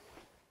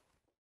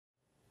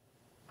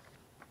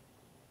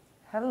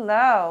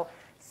 Hello.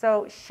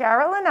 So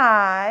Cheryl and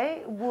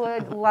I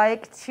would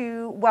like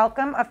to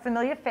welcome a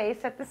familiar face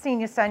at the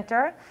Senior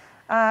Center.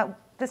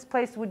 This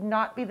place would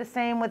not be the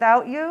same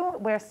without you.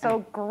 We're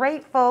so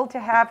grateful to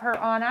have her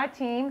on our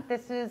team.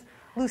 This is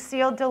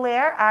Lucille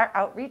Dallaire, our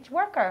outreach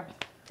worker.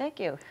 Thank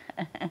you.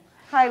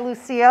 Hi,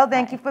 Lucille.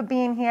 Thank you for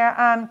being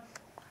here.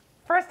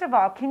 First of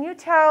all, can you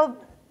tell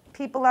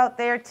people out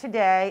there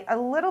today a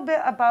little bit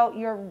about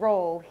your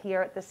role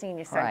here at the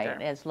Senior Center.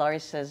 Right. As Laurie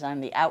says,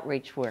 I'm the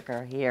outreach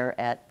worker here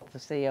at the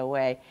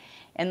COA.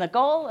 And the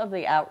goal of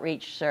the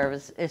outreach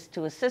service is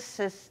to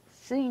assist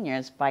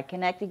seniors by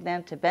connecting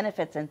them to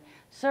benefits and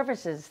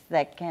services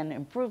that can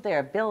improve their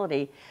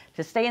ability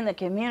to stay in the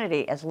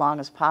community as long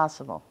as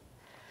possible.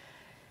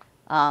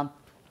 The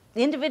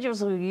individuals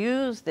who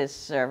use this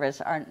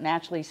service are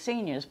naturally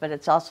seniors, but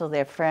it's also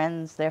their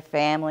friends, their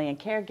family, and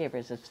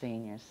caregivers of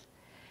seniors.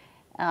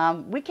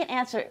 We can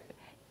answer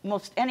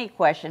most any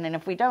question, and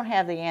if we don't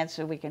have the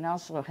answer, we can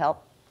also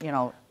help, you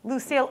know.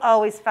 Lucille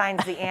always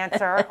finds the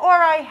answer, or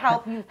I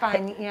help you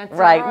find the answer.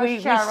 Right, or we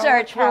Cheryl,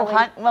 research, we'll Kelly.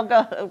 hunt, we'll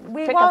go.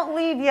 We won't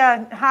leave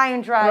you high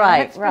and dry,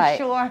 Right, that's right,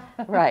 for sure.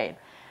 Right.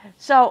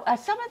 So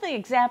some of the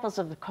examples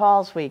of the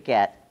calls we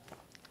get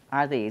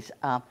are these.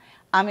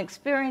 I'm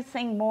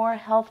experiencing more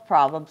health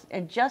problems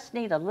and just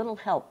need a little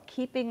help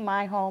keeping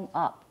my home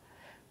up.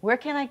 Where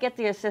can I get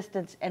the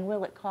assistance and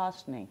will it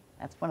cost me?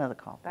 That's one of the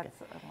calls. That's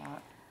a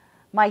lot.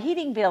 My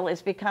heating bill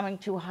is becoming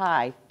too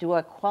high. Do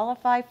I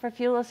qualify for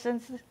fuel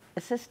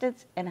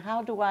assistance and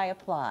how do I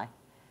apply?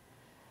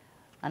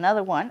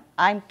 Another one,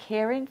 I'm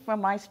caring for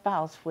my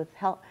spouse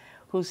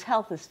whose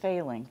health is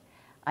failing.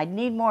 I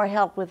need more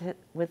help with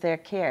their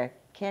care.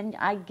 Can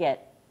I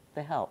get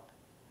the help?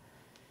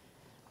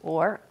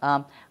 Or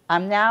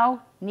I'm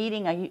now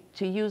needing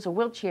to use a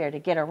wheelchair to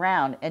get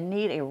around and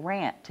need a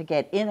ramp to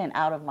get in and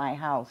out of my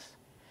house.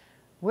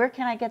 Where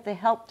can I get the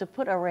help to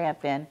put a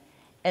ramp in?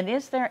 And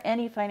is there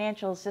any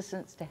financial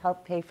assistance to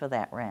help pay for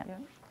that ramp? Yeah.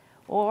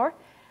 Or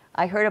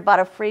I heard about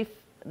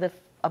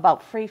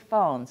about free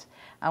phones.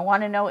 I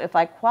want to know if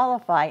I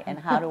qualify and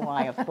how do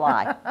I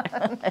apply?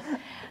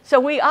 So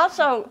we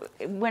also,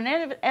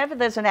 whenever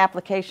there's an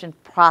application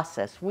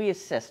process, we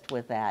assist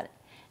with that.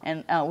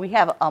 And we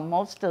have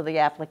most of the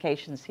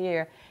applications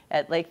here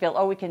at Lakeville,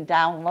 or we can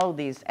download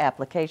these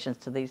applications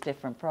to these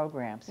different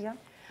programs. Yeah.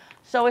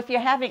 So if you're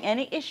having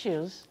any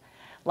issues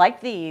like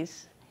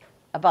these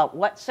about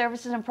what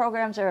services and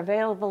programs are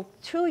available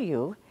to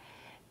you,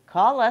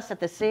 call us at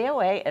the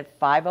COA at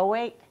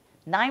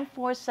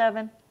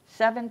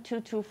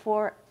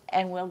 508-947-7224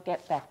 and we'll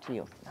get back to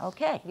you.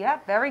 Okay. Yeah,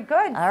 very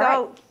good. All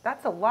right.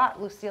 That's a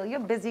lot, Lucille. You're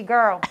a busy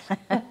girl.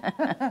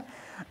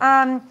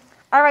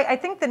 All right, I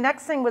think the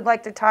next thing we'd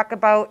like to talk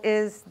about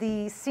is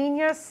the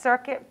senior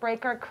circuit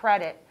breaker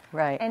credit.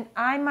 Right. And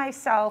I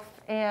myself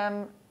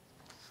am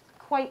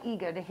quite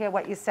eager to hear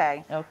what you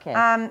say. Okay.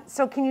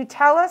 So can you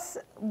tell us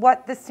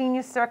what the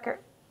senior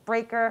circuit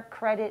breaker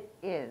credit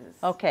is?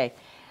 Okay.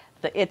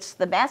 It's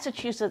the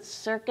Massachusetts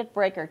Circuit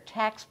Breaker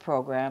Tax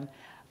Program,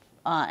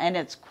 and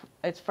it's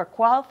for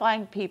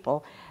qualifying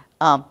people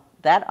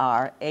that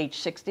are age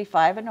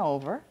 65 and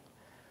over,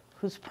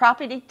 whose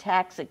property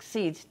tax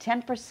exceeds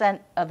 10%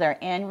 of their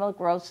annual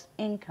gross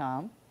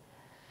income.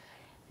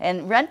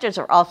 And renters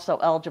are also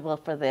eligible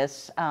for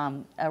this.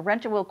 A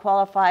renter will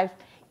qualify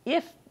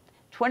if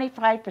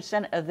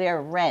 25% of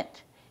their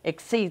rent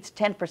exceeds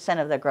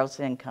 10% of their gross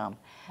income.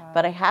 Wow.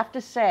 But I have to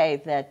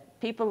say that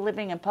people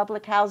living in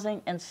public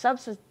housing and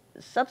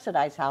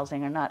subsidized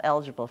housing are not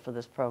eligible for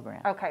this program.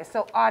 Okay,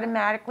 so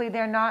automatically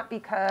they're not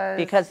because?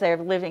 Because they're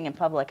living in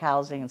public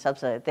housing and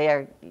subsidized. They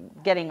are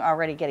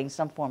already getting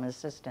some form of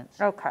assistance.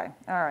 Okay,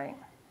 all right.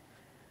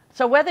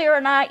 So whether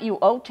or not you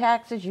owe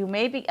taxes, you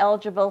may be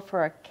eligible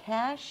for a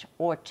cash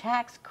or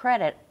tax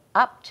credit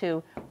up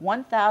to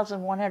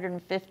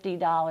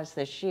 $1,150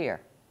 this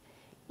year,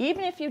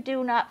 even if you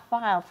do not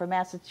file for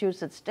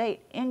Massachusetts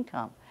state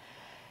income.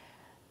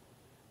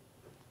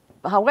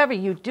 However,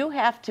 you do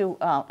have to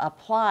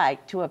apply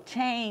to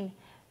obtain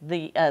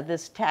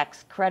this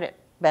tax credit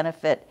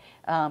benefit.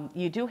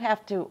 You do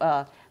have to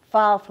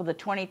file for the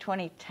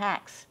 2020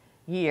 tax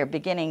year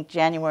beginning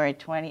January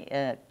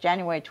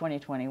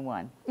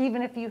 2021.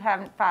 Even if you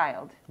haven't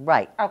filed?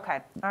 Right. Okay,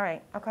 all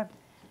right, okay.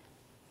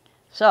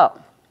 So.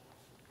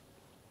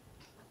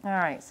 All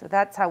right, so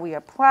that's how we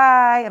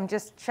apply. I'm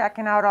just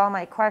checking out all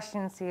my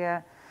questions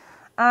here.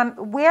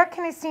 Where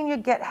can a senior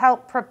get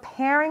help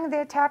preparing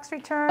their tax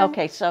return?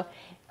 Okay, so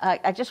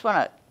I just want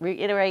to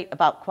reiterate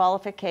about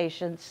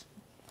qualifications.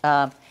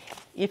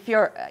 If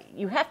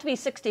you have to be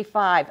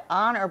 65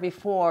 on or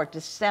before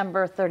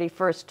December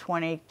 31st,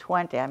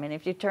 2020. I mean,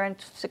 if you turn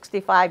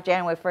 65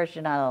 January 1st,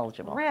 you're not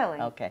eligible. Really?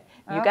 Okay.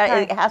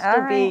 Okay. It has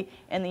to be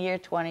in the year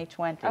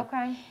 2020.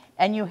 Okay.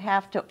 And you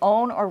have to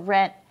own or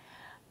rent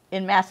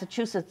in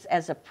Massachusetts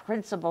as a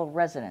principal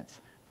residence.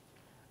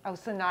 Oh,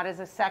 so not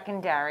as a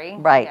secondary.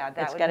 Right. Yeah,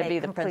 that It's would gotta make be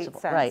the complete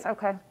principal. sense. Right.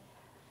 Okay.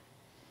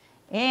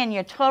 And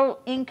your total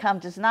income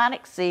does not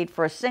exceed,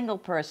 for a single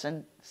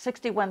person,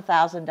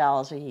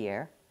 $61,000 a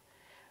year.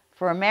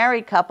 For a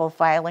married couple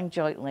filing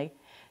jointly,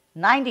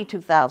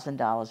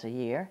 $92,000 a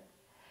year.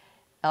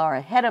 Or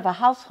a head of a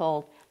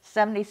household,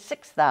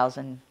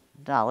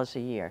 $76,000 a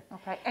year.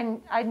 Okay,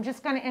 and I'm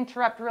just going to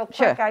interrupt real quick.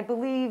 Sure. I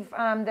believe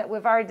that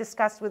we've already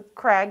discussed with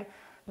Craig.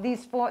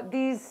 These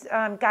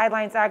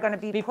guidelines are going to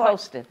be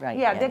posted, right?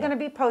 Yeah, they're going to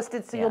be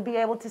posted, so Yeah. you'll be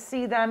able to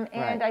see them.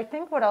 And Right. I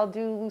think what I'll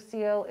do,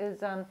 Lucille,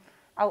 is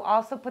I'll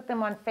also put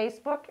them on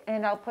Facebook,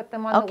 and I'll put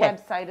them on the Okay.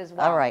 website as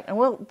well. All right, and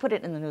we'll put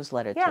it in the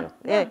newsletter Yeah, too.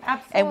 yeah, And we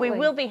absolutely.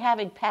 will be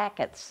having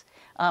packets,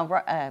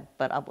 but I'm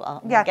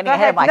Yeah, getting go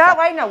ahead of ahead. myself.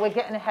 No, I know, we're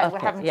getting ahead. We're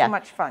Okay, having yeah. too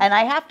much fun. And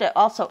I have to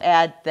also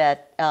add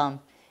that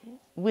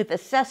with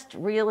assessed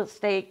real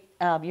estate,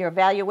 your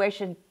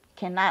valuation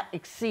cannot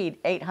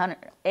exceed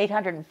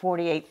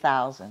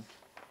 $848,000.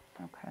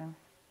 Okay.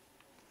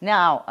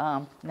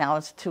 Now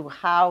as to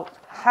how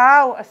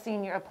How a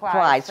senior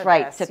applies for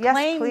right. this. To Yes,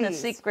 claim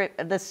please.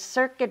 the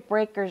circuit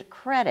breaker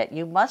credit,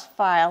 you must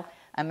file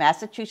a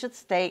Massachusetts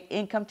state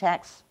income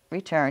tax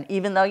return,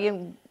 even though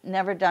you've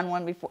never done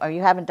one before, or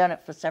you haven't done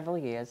it for several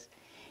years,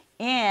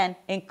 and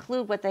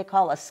include what they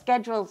call a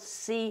Schedule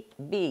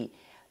CB,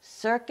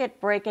 circuit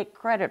breaker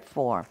credit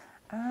form.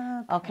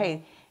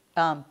 Okay.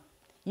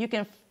 You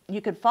can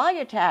file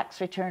your tax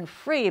return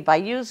free by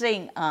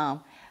using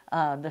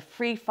the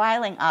free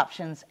filing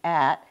options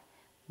at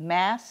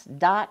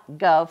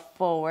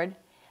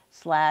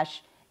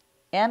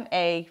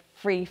mass.gov/MA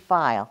free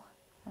file.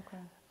 Okay.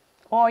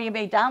 Or you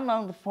may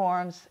download the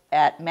forms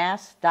at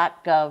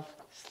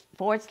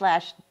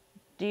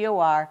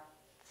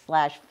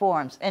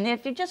mass.gov/DOR/forms. And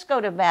if you just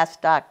go to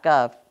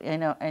mass.gov,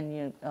 and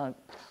you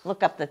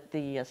look up the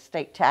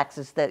state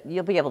taxes, that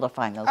you'll be able to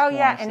find those Oh, forms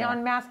yeah, and there.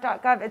 on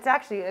mass.gov, it's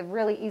actually a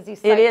really easy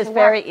site It is to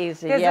very work.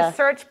 easy, There's yeah. a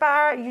search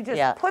bar. You just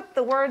Yeah. put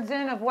the words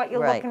in of what you're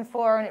Right. looking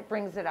for, and it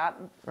brings it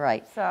up.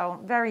 Right. So,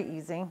 very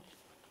easy.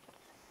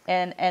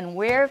 And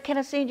where can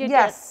a senior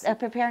Yes. get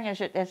preparing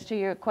as to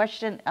your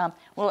question?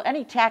 Well,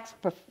 any tax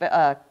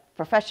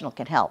professional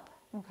can help.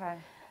 Okay.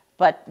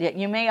 But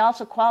you may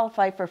also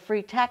qualify for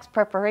free tax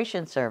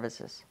preparation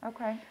services.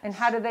 Okay. And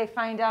how do they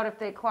find out if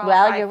they qualify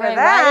Well, you're for right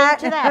that?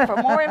 into that. For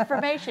more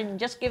information,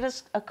 just give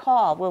us a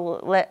call. We'll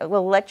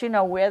let you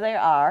know where they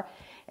are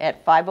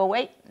at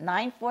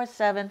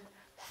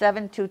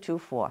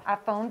 508-947-7224. Our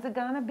phones are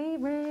gonna be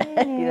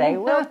ringing. They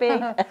will be.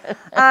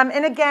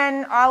 And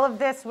again, all of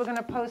this we're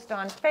gonna post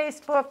on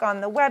Facebook, on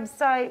the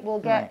website. We'll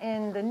get Right.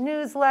 in the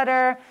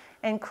newsletter,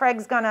 and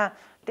Craig's gonna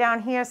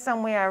down here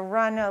somewhere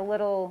run a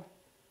little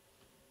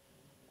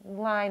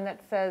line that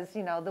says,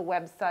 the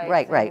website.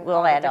 Right.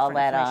 We'll add all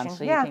that on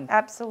so you yeah, can.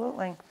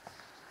 absolutely.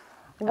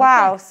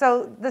 Wow.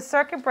 So the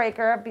circuit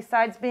breaker,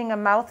 besides being a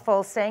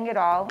mouthful, saying it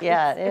all.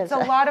 Yeah, it's, it is. It's a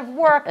lot of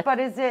work, but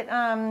is it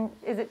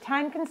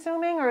time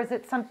consuming, or is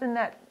it something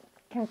that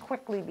can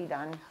quickly be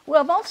done?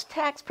 Well, most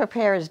tax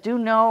preparers do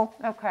know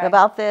Okay.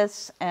 about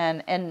this,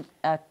 and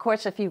of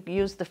course, if you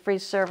use the free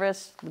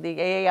service, the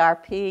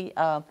AARP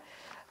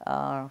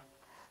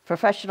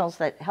professionals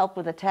that help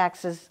with the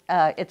taxes,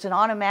 it's an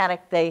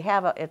automatic.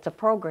 It's a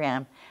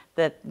program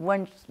that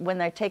when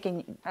they're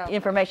taking Okay.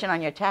 information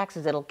on your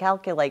taxes, it'll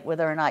calculate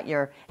whether or not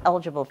you're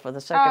eligible for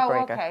the circuit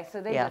breaker. Okay. So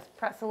they Yeah. just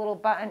press a little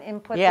button,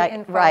 input Yeah, the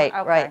info. right,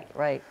 Okay.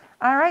 right.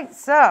 All right,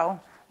 so,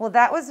 well,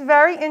 that was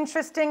very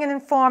interesting and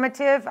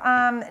informative.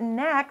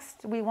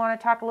 Next, we want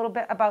to talk a little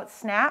bit about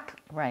SNAP,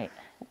 Right.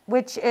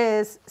 which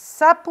is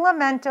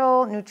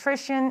Supplemental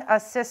Nutrition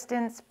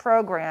Assistance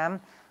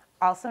Program,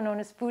 also known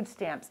as food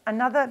stamps.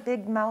 Another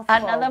big mouthful.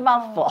 Another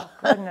mouthful. Oh,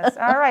 goodness.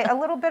 All right, a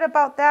little bit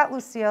about that,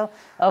 Lucille.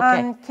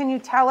 Okay. Can you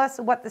tell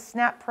us what the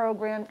SNAP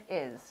program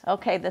is?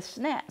 Okay, the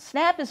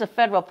SNAP is a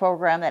federal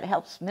program that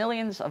helps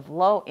millions of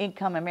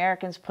low-income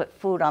Americans put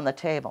food on the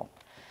table.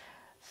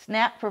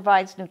 SNAP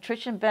provides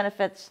nutrition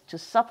benefits to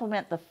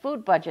supplement the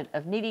food budget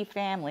of needy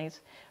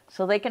families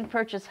so they can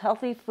purchase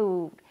healthy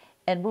food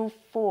and move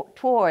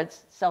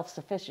towards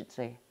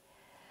self-sufficiency.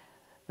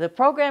 The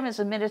program is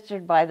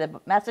administered by the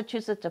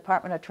Massachusetts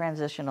Department of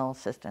Transitional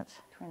Assistance.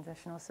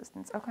 Transitional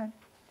assistance, okay.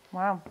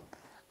 Wow.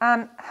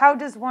 How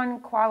does one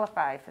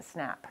qualify for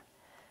SNAP?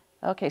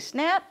 Okay,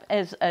 SNAP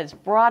is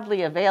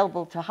broadly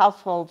available to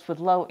households with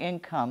low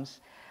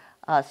incomes.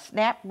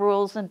 SNAP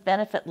rules and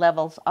benefit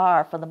levels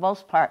are, for the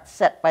most part,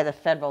 set by the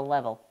federal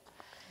level.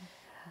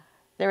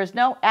 There is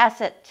no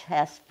asset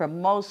test for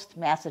most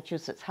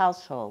Massachusetts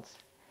households.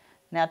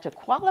 Now, to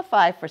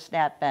qualify for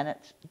SNAP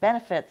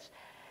benefits,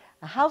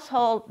 a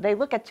household, they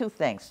look at two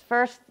things.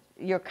 First,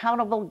 your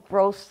countable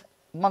gross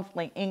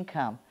monthly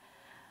income.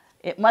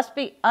 It must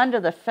be under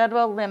the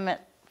federal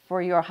limit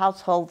for your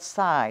household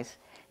size.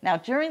 Now,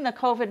 during the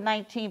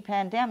COVID-19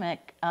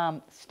 pandemic,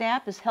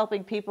 SNAP is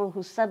helping people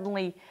who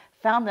suddenly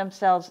found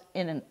themselves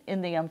in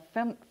the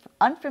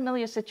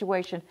unfamiliar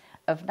situation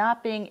of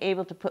not being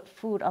able to put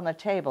food on the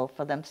table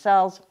for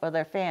themselves or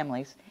their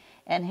families,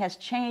 and has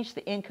changed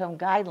the income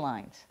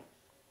guidelines.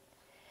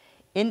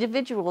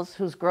 Individuals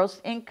whose gross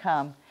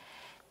income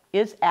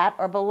is at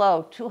or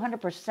below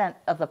 200%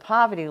 of the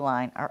poverty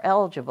line are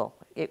eligible.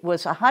 It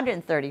was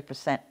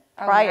 130%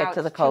 prior now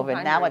to the it's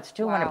COVID. Now 200. it's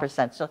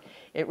 200%. So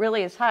it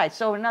really is high.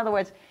 So in other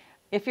words,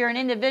 if you're an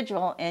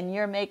individual and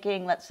you're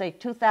making, let's say,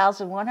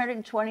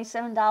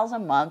 $2,127 a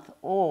month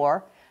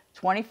or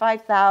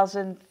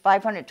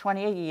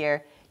 $25,520 a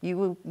year,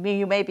 you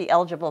may be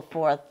eligible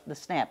for the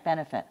SNAP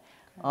benefit.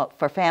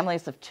 For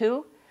families of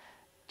two,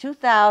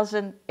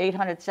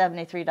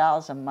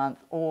 $2,873 a month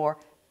or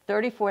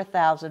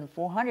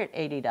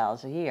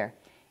 $34,480 a year.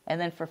 And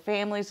then for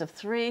families of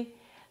three,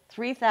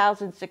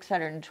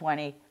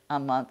 $3,620 a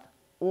month,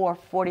 or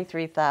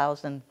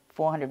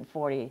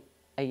 $43,440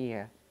 a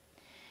year.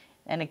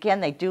 And again,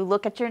 they do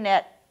look at your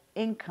net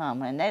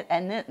income, and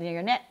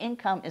your net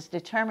income is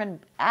determined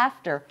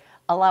after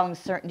allowing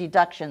certain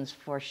deductions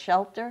for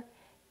shelter,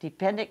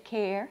 dependent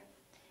care,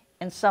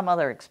 and some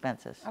other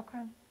expenses. Okay,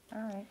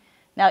 all right.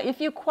 Now, if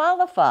you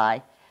qualify,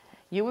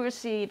 you will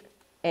receive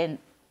an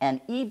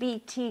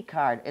EBT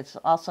card. It's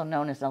also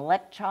known as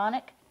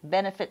Electronic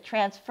Benefit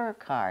Transfer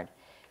Card,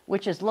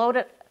 which is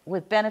loaded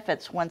with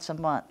benefits once a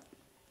month.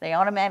 They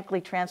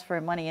automatically transfer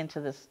money onto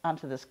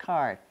this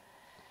card.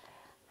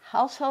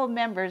 Household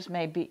members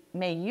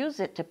may use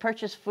it to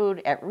purchase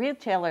food at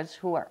retailers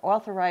who are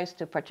authorized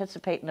to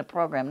participate in the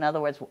program. In other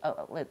words,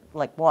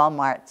 like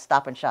Walmart,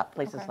 Stop and Shop,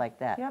 places like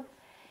that. Yep.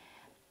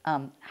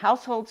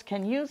 Households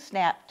can use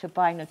SNAP to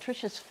buy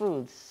nutritious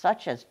foods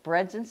such as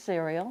breads and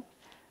cereal,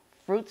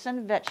 fruits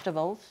and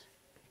vegetables,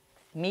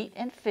 meat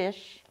and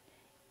fish,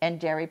 and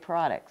dairy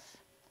products.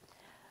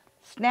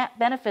 SNAP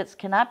benefits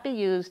cannot be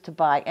used to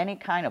buy any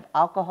kind of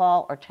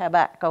alcohol or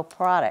tobacco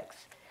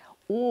products,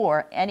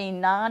 or any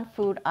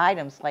non-food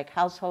items like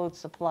household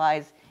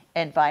supplies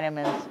and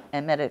vitamins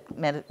and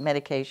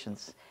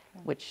medications,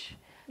 which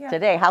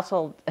today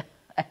household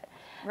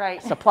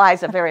Right.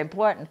 supplies are very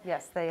important.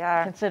 Yes, they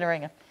are.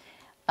 Considering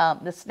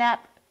the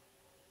SNAP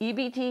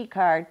EBT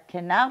card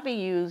can now be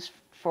used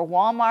for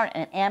Walmart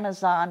and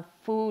Amazon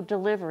food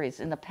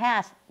deliveries. In the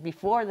past,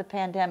 before the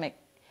pandemic,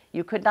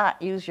 you could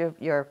not use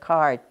your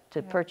card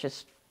to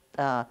purchase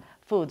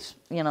foods,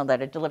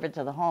 that are delivered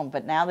to the home,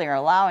 but now they're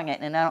allowing it,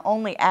 and not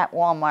only at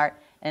Walmart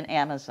and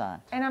Amazon.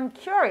 And I'm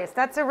curious,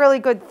 that's a really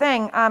good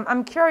thing.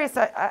 I'm curious,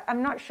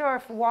 I'm not sure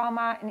if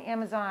Walmart and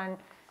Amazon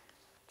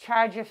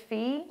charge a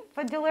fee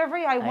for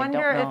delivery. I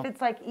wonder don't know. if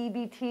it's like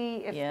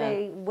EBT, if Yeah.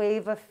 they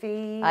waive a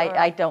fee.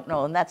 I don't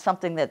know, and that's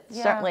something that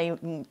Yeah.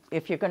 certainly,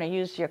 if you're going to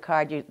use your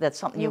card, that's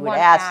something you would want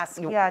to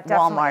ask Yeah,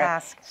 definitely Walmart.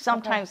 ask.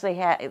 Sometimes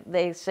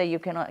they say you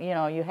can,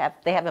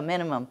 they have a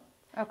minimum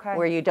Okay.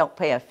 where you don't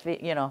pay a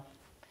fee, All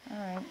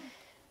right.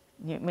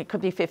 It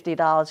could be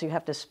 $50 you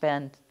have to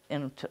spend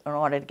in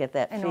order to get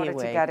that fee In order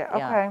waived. to get it,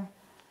 Yeah. okay.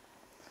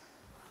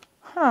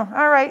 Huh,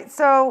 all right,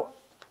 so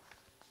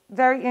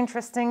very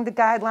interesting. The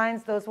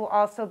guidelines, those will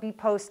also be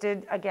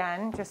posted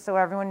again, just so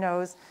everyone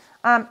knows.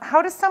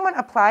 How does someone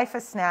apply for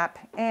SNAP,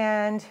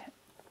 and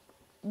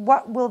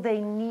what will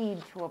they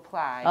need to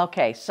apply?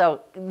 Okay,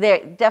 so there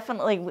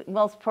definitely,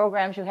 most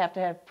programs you have to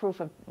have proof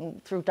of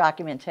through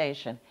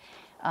documentation.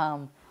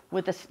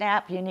 With the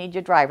SNAP, you need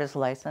your driver's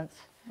license.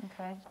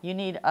 Okay, You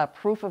need a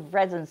proof of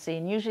residency,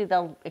 and usually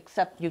they'll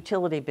accept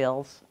utility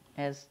bills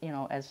as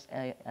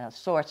a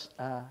source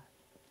of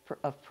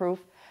proof,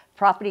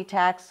 property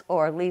tax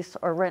or lease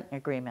or rent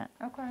agreement.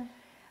 okay,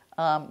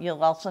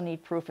 You'll also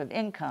need proof of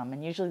income,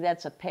 and usually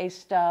that's a pay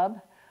stub,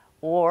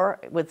 or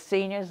with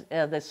seniors,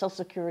 the Social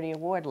Security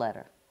award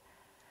letter.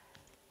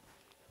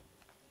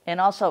 And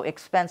also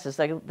expenses,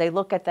 they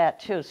look at that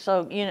too.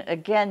 So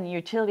again,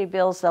 utility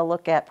bills, they'll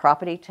look at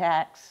property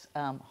tax,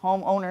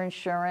 homeowner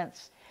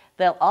insurance.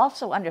 They'll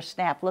also, under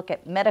SNAP, look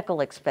at medical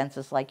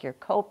expenses like your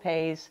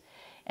co-pays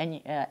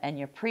and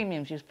your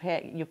premiums you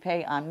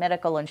pay on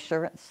medical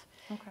insurance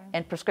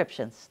and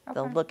prescriptions.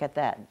 They'll Okay. look at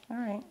that. all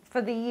right.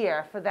 For the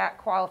year, for that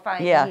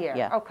qualifying Yeah, year?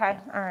 yeah, Okay,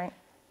 all right.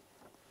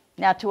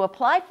 Now, to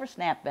apply for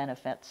SNAP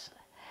benefits,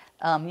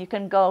 you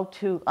can go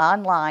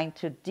online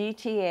to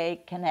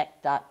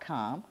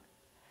dtaconnect.com.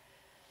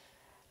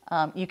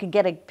 You can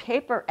get a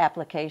paper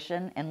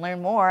application and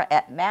learn more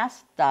at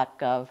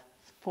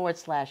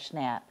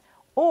mass.gov/SNAP.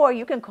 Or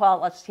you can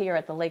call us here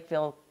at the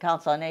Lakeville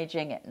Council on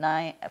Aging at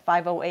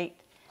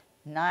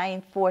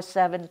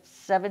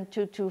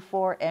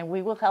 508-947-7224, and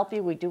we will help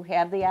you. We do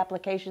have the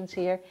applications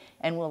here,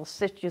 and we'll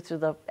assist you through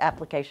the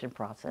application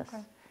process.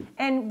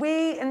 And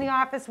we in the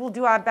office will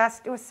do our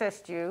best to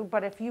assist you,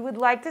 but if you would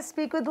like to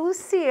speak with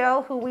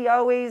Lucille, who we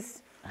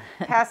always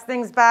pass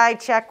things by,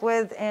 check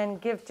with,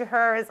 and give to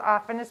her as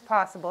often as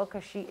possible,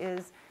 because she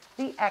is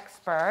the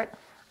expert.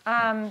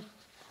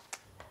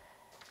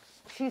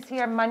 She's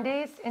here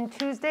Mondays and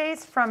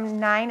Tuesdays from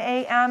 9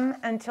 a.m.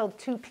 until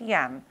 2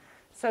 p.m.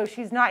 So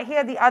she's not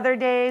here the other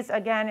days.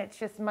 Again, it's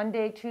just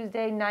Monday,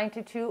 Tuesday, 9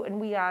 to 2, and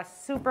we are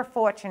super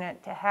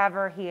fortunate to have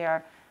her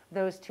here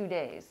those 2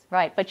 days.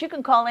 Right, but you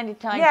can call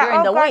anytime Yeah,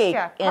 during the gosh, week,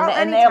 yeah. Call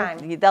and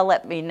anytime. they'll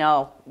let me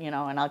know,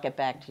 and I'll get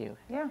back to you.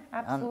 Yeah,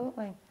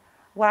 absolutely.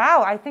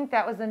 Wow, I think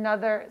that was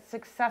another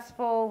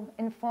successful,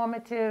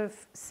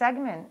 informative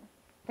segment.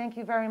 Thank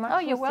you very much, Oh,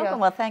 you're Lucille. welcome.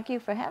 Well, thank you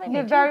for having me.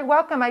 You're too. very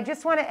welcome. I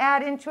just want to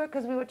add into it,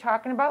 because we were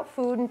talking about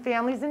food and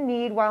families in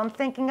need. While I'm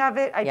thinking of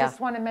it, I Yeah. just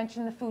want to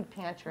mention the food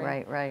pantry.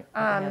 Right.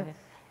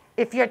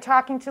 If you're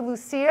talking to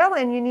Lucille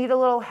and you need a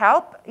little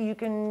help, you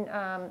can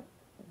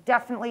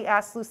definitely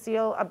ask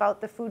Lucille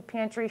about the food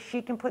pantry.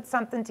 She can put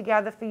something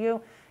together for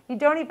you. You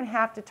don't even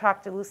have to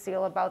talk to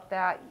Lucille about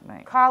that.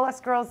 Right. Call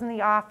us girls in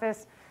the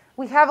office.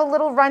 We have a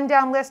little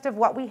rundown list of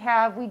what we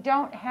have. We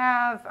don't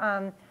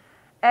have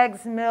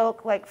eggs,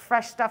 milk, like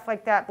fresh stuff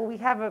like that, but we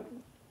have a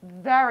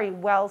very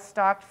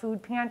well-stocked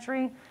food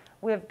pantry.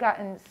 We've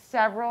gotten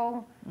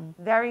several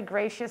very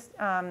gracious,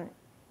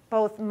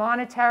 both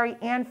monetary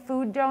and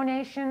food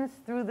donations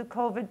through the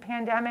COVID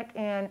pandemic,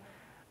 and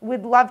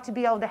we'd love to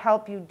be able to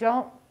help you.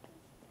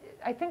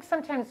 I think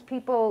sometimes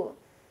people,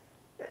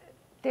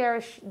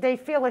 they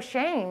feel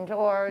ashamed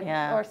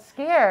or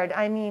scared.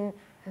 I mean,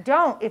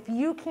 don't. If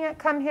you can't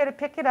come here to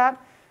pick it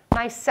up,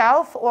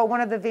 myself or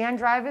one of the van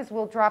drivers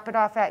will drop it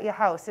off at your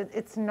house.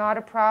 It's not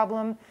a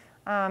problem.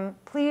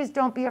 Please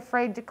don't be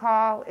afraid to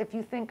call. If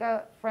you think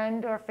a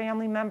friend or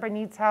family member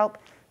needs help,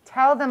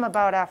 tell them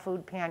about our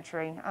food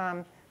pantry.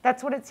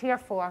 That's what it's here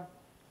for.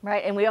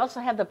 Right, and we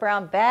also have the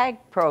brown bag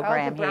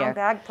program the brown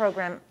bag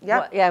program,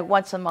 yep. Yeah,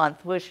 once a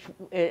month, which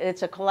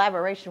it's a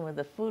collaboration with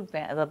the food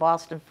bank, the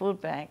Boston Food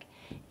Bank,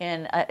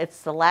 and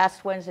it's the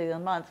last Wednesday of the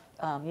month.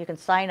 You can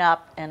sign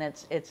up, and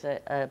it's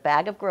a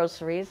bag of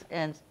groceries,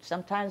 and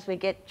sometimes we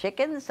get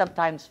chicken,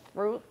 sometimes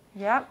fruit.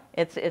 Yep.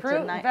 It's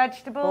fruit,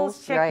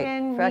 vegetables,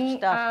 chicken, right, fresh meat.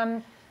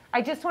 stuff.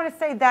 I just want to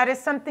say that is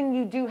something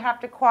you do have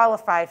to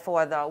qualify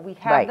for, though. We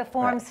have Right, the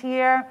forms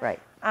here.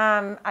 Right.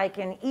 I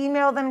can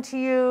email them to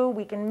you.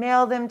 We can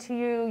mail them to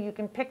you. You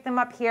can pick them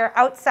up here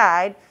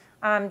outside.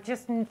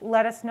 Just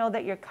let us know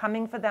that you're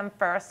coming for them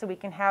first so we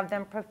can have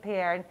them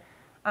prepared.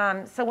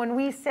 So when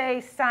we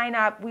say sign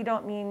up, we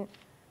don't mean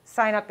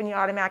sign up and you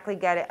automatically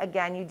get it.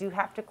 Again, you do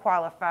have to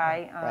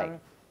qualify. Right.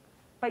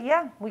 But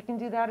yeah, we can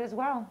do that as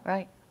well.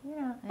 Right.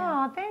 Yeah.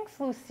 Oh, thanks,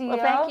 Lucille. Well,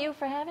 thank you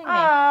for having me.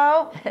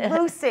 Oh,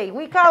 Lucy.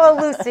 We call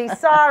her Lucy.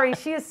 Sorry.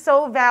 She is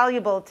so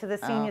valuable to the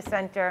senior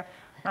center.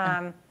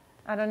 I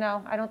don't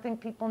know. I don't think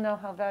people know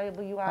how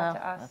valuable you are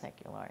to us. Well, thank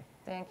you, Lori.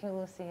 Thank you,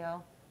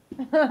 Lucille.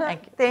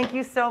 Thank you. Thank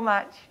you so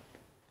much.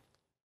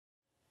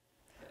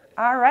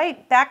 All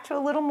right, back to a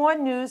little more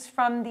news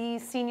from the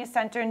Senior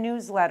Center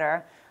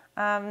newsletter.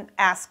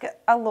 Ask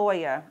a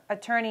Lawyer.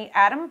 Attorney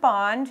Adam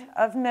Bond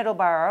of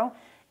Middleborough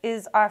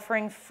is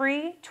offering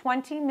free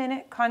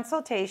 20-minute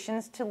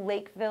consultations to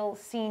Lakeville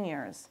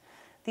seniors.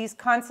 These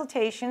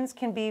consultations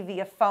can be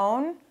via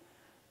phone,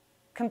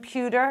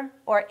 computer,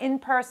 or in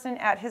person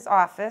at his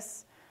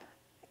office.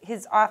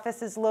 His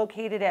office is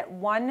located at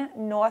 1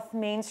 North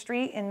Main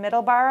Street in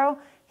Middleborough.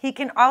 He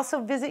can also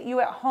visit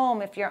you at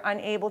home if you're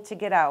unable to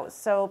get out.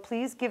 So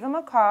please give him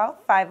a call,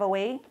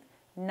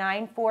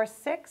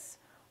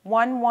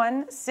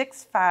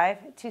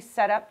 508-946-1165, to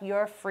set up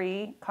your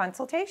free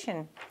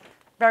consultation.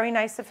 Very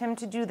nice of him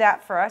to do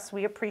that for us.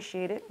 We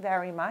appreciate it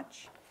very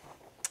much.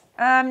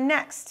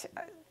 Next,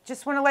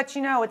 just want to let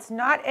you know, it's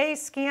not a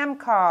scam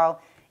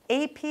call.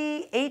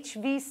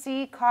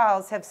 APHVC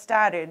calls have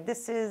started.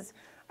 This is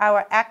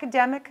our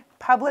academic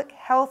public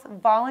health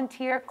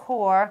volunteer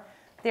corps.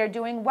 They're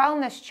doing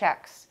wellness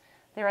checks.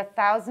 There are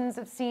thousands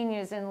of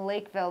seniors in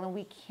Lakeville, and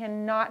we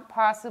cannot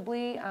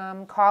possibly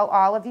call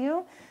all of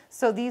you.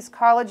 So these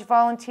college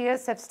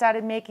volunteers have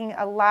started making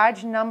a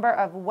large number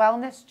of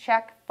wellness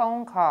check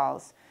phone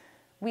calls.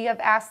 We have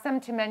asked them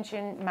to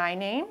mention my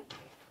name,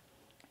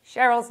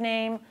 Cheryl's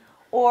name,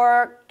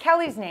 or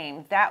Kelly's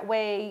name. That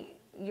way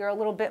you're a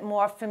little bit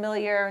more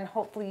familiar and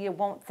hopefully you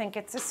won't think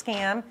it's a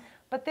scam.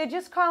 But they're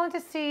just calling to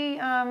see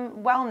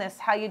wellness,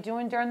 how you're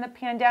doing during the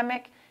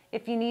pandemic.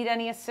 If you need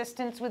any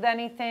assistance with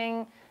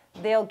anything,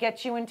 they'll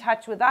get you in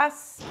touch with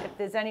us. If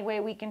there's any way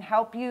we can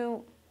help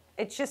you,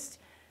 it's just,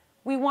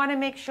 we want to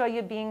make sure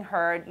you're being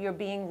heard, you're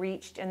being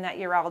reached, and that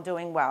you're all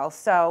doing well.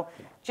 So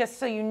just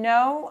so you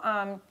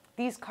know,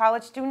 these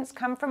college students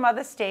come from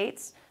other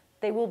states.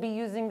 They will be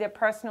using their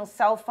personal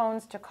cell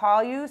phones to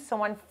call you.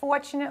 So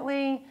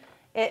unfortunately,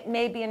 it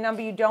may be a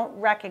number you don't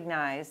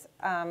recognize.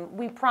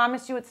 We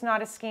promise you it's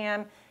not a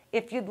scam.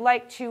 If you'd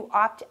like to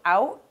opt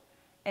out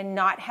and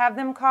not have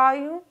them call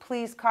you,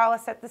 please call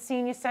us at the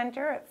Senior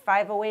Center at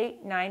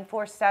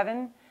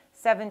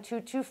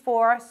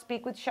 508-947-7224.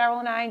 Speak with Cheryl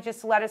and I and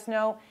just let us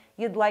know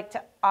you'd like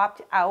to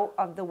opt out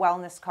of the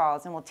wellness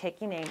calls, and we'll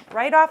take your name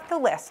right off the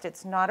list.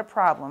 It's not a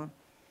problem.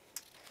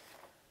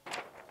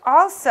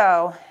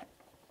 Also,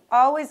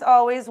 always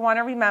want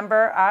to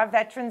remember our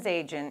veterans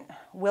agent,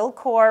 Will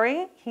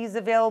Corey. He's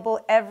available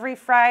every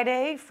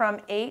Friday from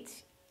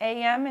 8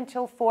 a.m.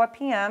 until 4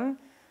 p.m.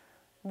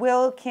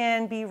 Will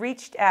can be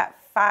reached at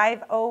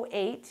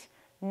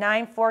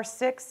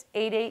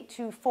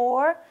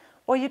 508-946-8824,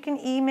 or you can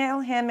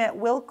email him at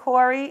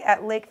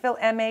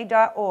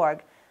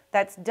willcorey@lakevillema.org.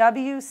 That's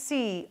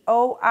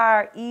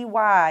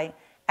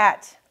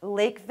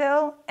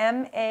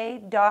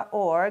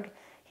WCOREY@lakevillema.org.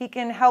 He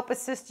can help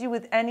assist you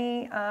with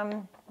any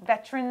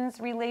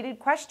veterans-related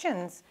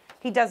questions.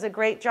 He does a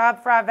great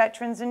job for our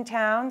veterans in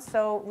town,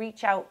 so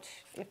reach out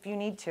if you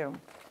need to.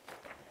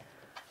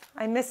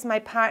 I miss my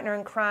partner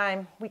in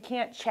crime. We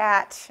can't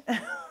chat.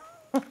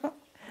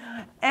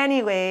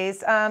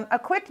 Anyways, a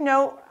quick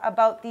note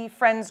about the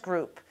Friends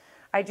group.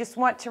 I just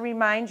want to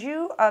remind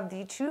you of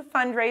the 2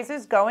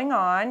 fundraisers going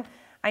on.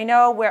 I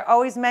know we're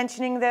always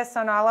mentioning this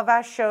on all of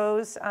our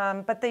shows,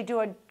 but they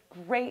do a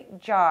great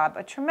job,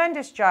 a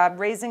tremendous job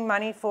raising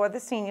money for the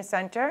Senior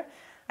Center.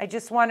 I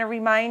just want to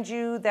remind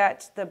you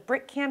that the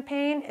brick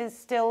campaign is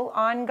still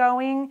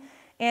ongoing,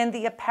 and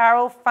the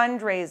apparel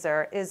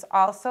fundraiser is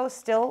also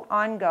still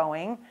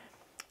ongoing.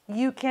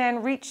 You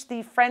can reach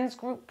the Friends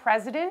Group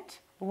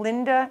President,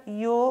 Linda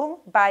Yule,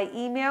 by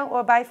email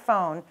or by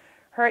phone.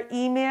 Her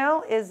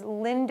email is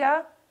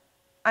Linda_Yule,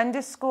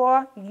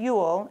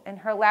 and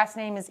her last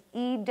name is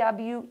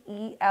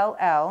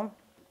Ewell,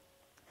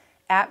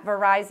 at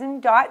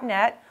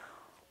verizon.net,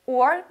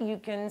 or you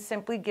can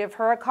simply give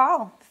her a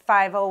call,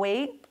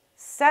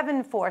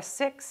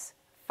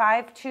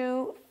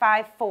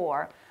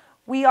 508-746-5254.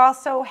 We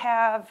also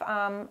have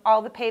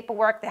all the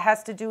paperwork that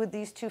has to do with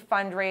these two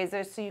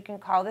fundraisers, so you can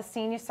call the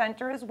senior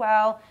center as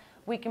well.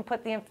 We can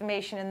put the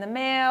information in the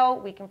mail.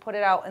 We can put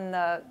it out in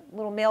the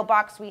little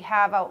mailbox we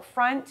have out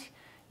front.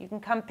 You can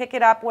come pick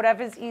it up,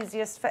 whatever's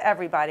easiest for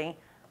everybody.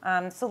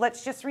 So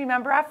let's just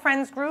remember our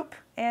Friends Group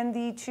and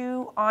the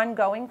two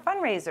ongoing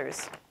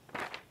fundraisers.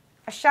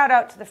 A shout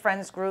out to the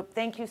Friends Group.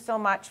 Thank you so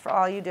much for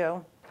all you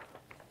do.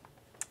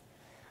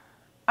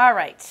 All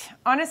right,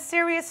 on a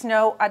serious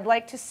note, I'd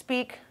like to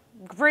speak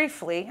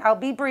briefly, I'll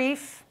be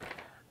brief,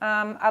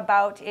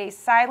 about a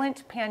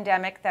silent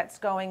pandemic that's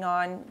going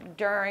on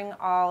during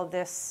all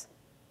this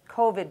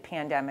COVID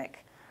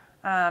pandemic.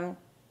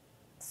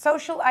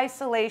 Social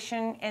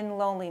isolation and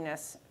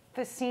loneliness,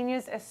 for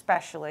seniors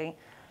especially.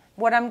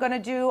 What I'm going to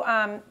do,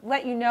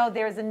 let you know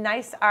there's a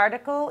nice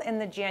article in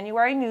the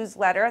January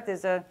newsletter.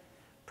 There's a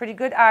pretty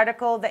good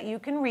article that you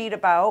can read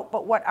about,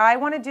 but what I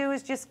want to do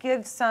is just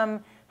give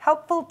some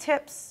helpful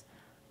tips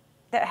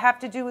that have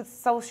to do with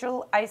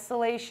social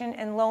isolation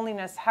and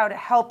loneliness, how to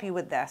help you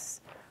with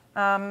this.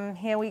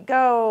 Here we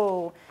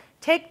go.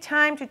 Take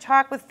time to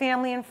talk with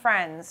family and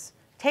friends.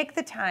 Take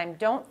the time.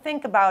 Don't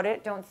think about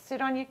it. Don't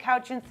sit on your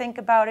couch and think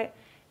about it.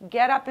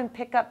 Get up and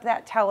pick up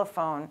that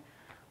telephone.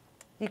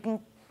 You can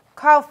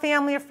call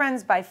family or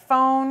friends by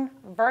phone,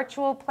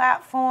 virtual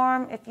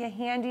platform, if you're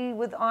handy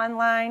with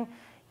online,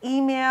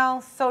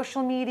 email,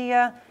 social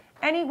media.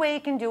 Any way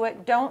you can do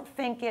it, don't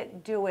think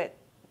it, do it.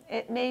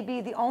 It may be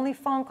the only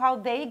phone call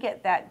they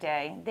get that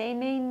day. They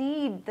may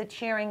need the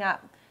cheering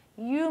up.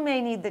 You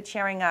may need the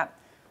cheering up.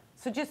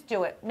 So just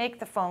do it. Make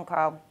the phone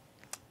call.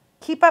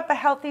 Keep up a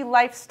healthy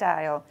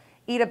lifestyle.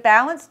 Eat a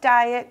balanced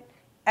diet,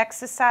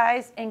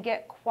 exercise, and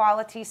get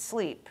quality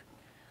sleep.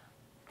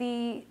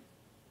 Eat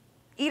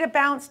a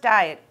balanced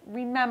diet.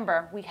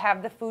 Remember, we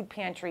have the food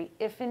pantry.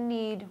 If in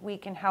need, we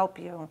can help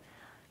you.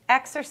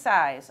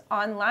 Exercise.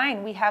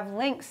 Online, we have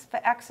links for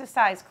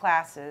exercise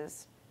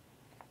classes.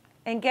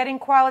 And getting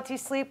quality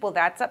sleep, well,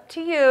 that's up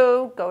to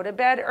you. Go to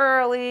bed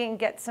early and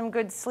get some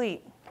good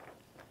sleep.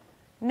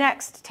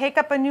 Next, take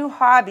up a new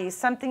hobby,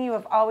 something you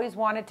have always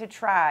wanted to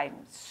try.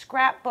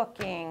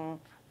 Scrapbooking,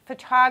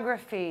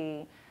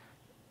 photography.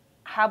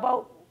 How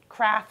about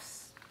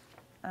crafts,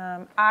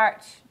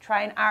 art?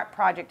 Try an art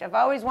project. I've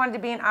always wanted to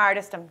be an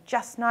artist. I'm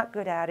just not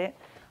good at it.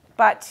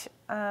 But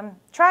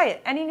try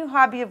it. Any new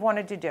hobby you've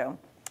wanted to do.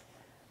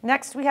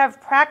 Next, we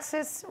have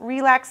practice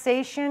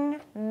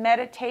relaxation,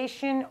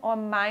 meditation, or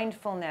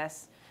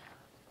mindfulness.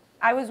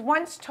 I was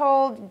once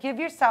told, give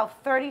yourself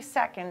 30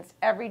 seconds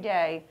every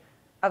day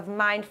of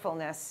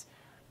mindfulness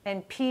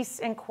and peace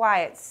and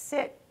quiet.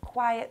 Sit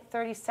quiet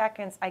 30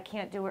 seconds. I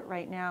can't do it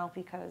right now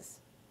because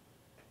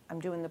I'm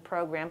doing the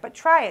program, but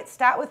try it.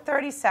 Start with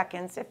 30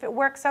 seconds. If it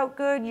works out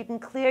good, you can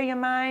clear your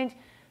mind.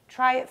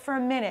 Try it for a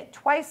minute,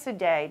 twice a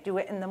day. Do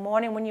it in the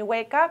morning when you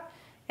wake up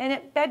and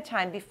at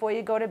bedtime before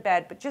you go to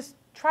bed, but just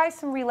try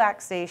some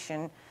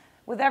relaxation.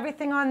 With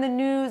everything on the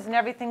news and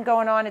everything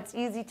going on, it's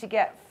easy to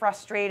get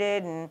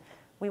frustrated, and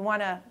we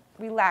want to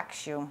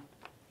relax you.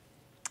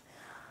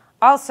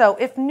 Also,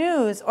 if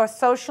news or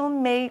social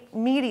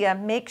media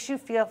makes you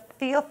feel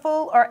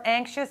fearful or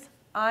anxious,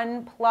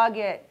 unplug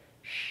it.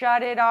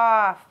 Shut it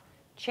off.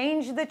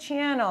 Change the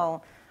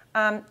channel.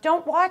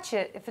 Don't watch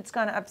it if it's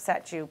going to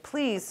upset you.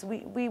 Please,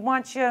 we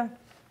want you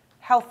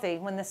healthy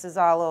when this is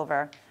all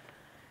over.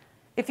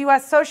 If you are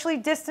socially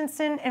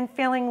distancing and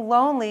feeling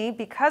lonely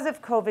because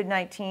of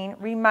COVID-19,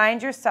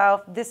 remind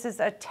yourself this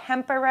is a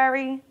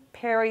temporary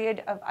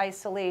period of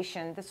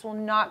isolation. This will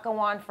not go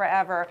on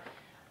forever.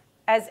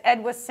 As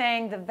Ed was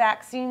saying, the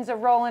vaccines are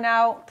rolling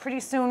out. Pretty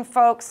soon,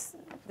 folks,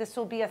 this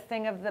will be a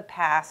thing of the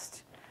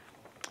past.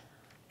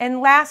 And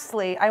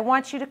lastly, I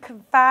want you to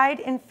confide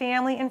in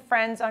family and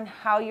friends on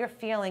how you're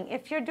feeling.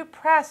 If you're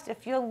depressed,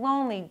 if you're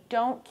lonely,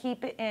 don't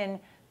keep it in.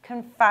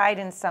 Confide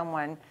in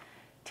someone.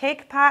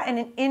 Take part in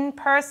an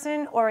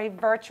in-person or a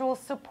virtual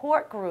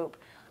support group.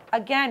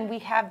 Again, we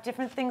have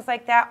different things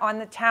like that on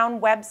the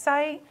town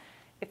website.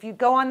 If you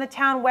go on the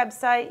town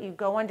website, you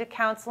go under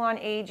Council on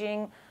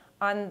Aging,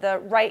 on the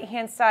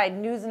right-hand side,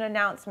 news and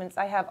announcements.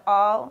 I have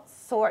all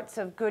sorts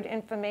of good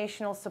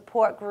informational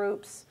support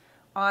groups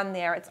on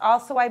there. It's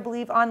also, I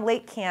believe, on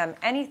LakeCAM.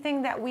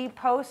 Anything that we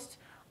post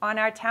on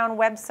our town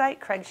website,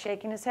 Craig's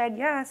shaking his head,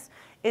 yes,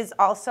 is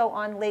also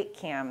on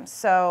LakeCAM.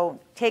 So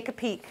take a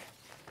peek.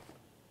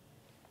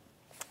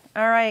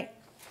 All right,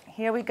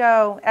 here we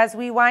go. As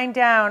we wind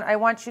down, I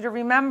want you to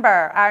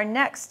remember our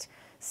next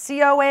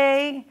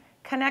COA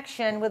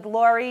connection with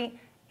Lori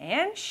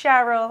and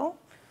Cheryl.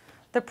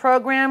 The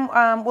program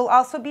will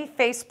also be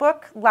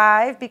Facebook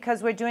Live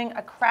because we're doing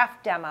a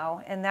craft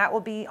demo, and that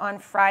will be on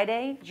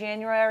Friday,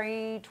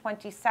 January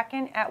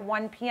 22nd at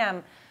 1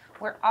 p.m.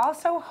 We're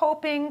also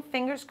hoping,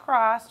 fingers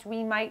crossed,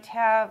 we might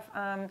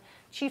have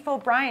Chief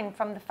O'Brien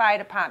from the fire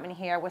department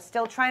here. We're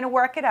still trying to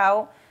work it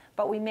out,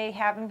 but we may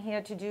have him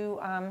here to do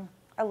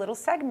a little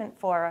segment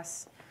for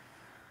us.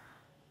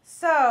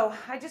 So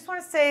I just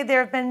want to say there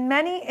have been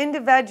many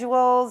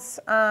individuals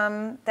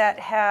that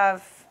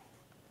have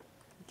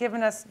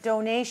given us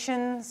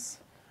donations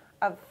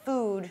of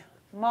food,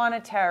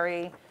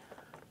 monetary,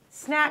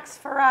 snacks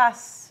for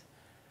us,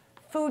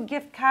 food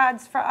gift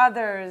cards for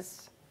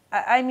others.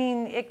 I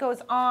mean, it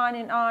goes on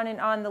and on and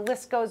on. The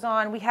list goes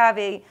on. We have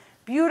a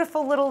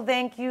beautiful little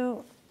thank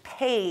you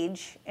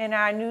page in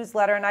our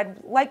newsletter, and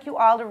I'd like you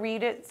all to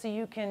read it so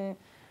you can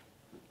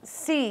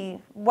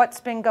see what's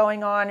been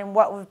going on and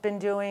what we've been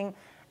doing.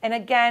 And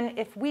again,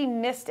 if we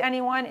missed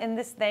anyone in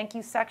this thank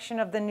you section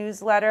of the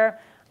newsletter,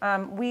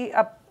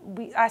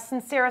 our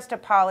sincerest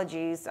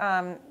apologies.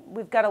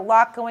 We've got a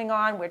lot going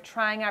on. We're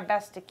trying our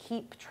best to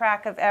keep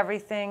track of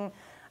everything.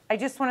 I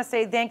just want to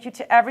say thank you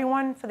to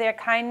everyone for their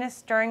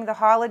kindness during the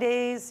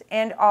holidays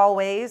and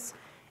always.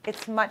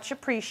 It's much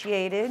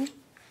appreciated.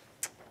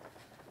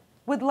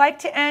 Would like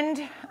to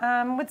end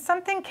with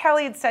something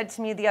Kelly had said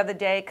to me the other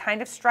day,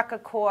 kind of struck a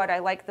chord. I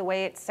like the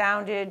way it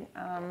sounded.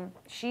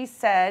 She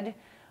said,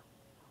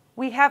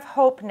 "We have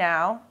hope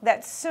now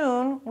that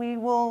soon we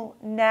will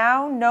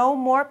now know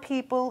more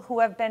people who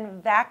have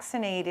been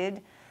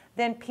vaccinated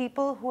than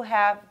people who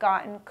have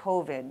gotten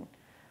COVID."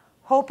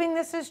 Hoping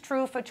this is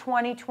true for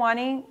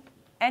 2020.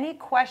 Any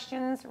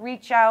questions,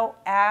 reach out,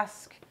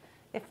 ask.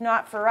 If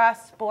not for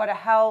us, Board of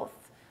Health.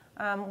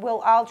 We'll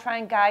all try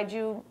and guide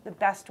you the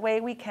best way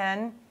we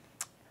can.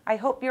 I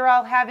hope you're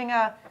all having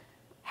a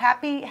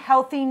happy,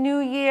 healthy new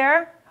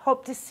year.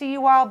 Hope to see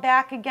you all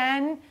back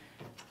again.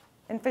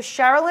 And for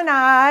Cheryl and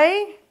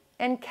I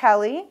and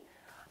Kelly,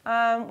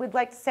 we'd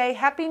like to say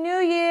Happy New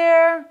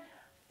Year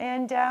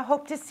and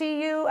hope to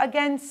see you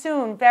again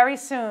soon, very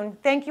soon.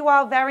 Thank you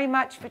all very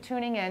much for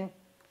tuning in.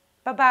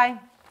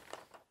 Bye-bye.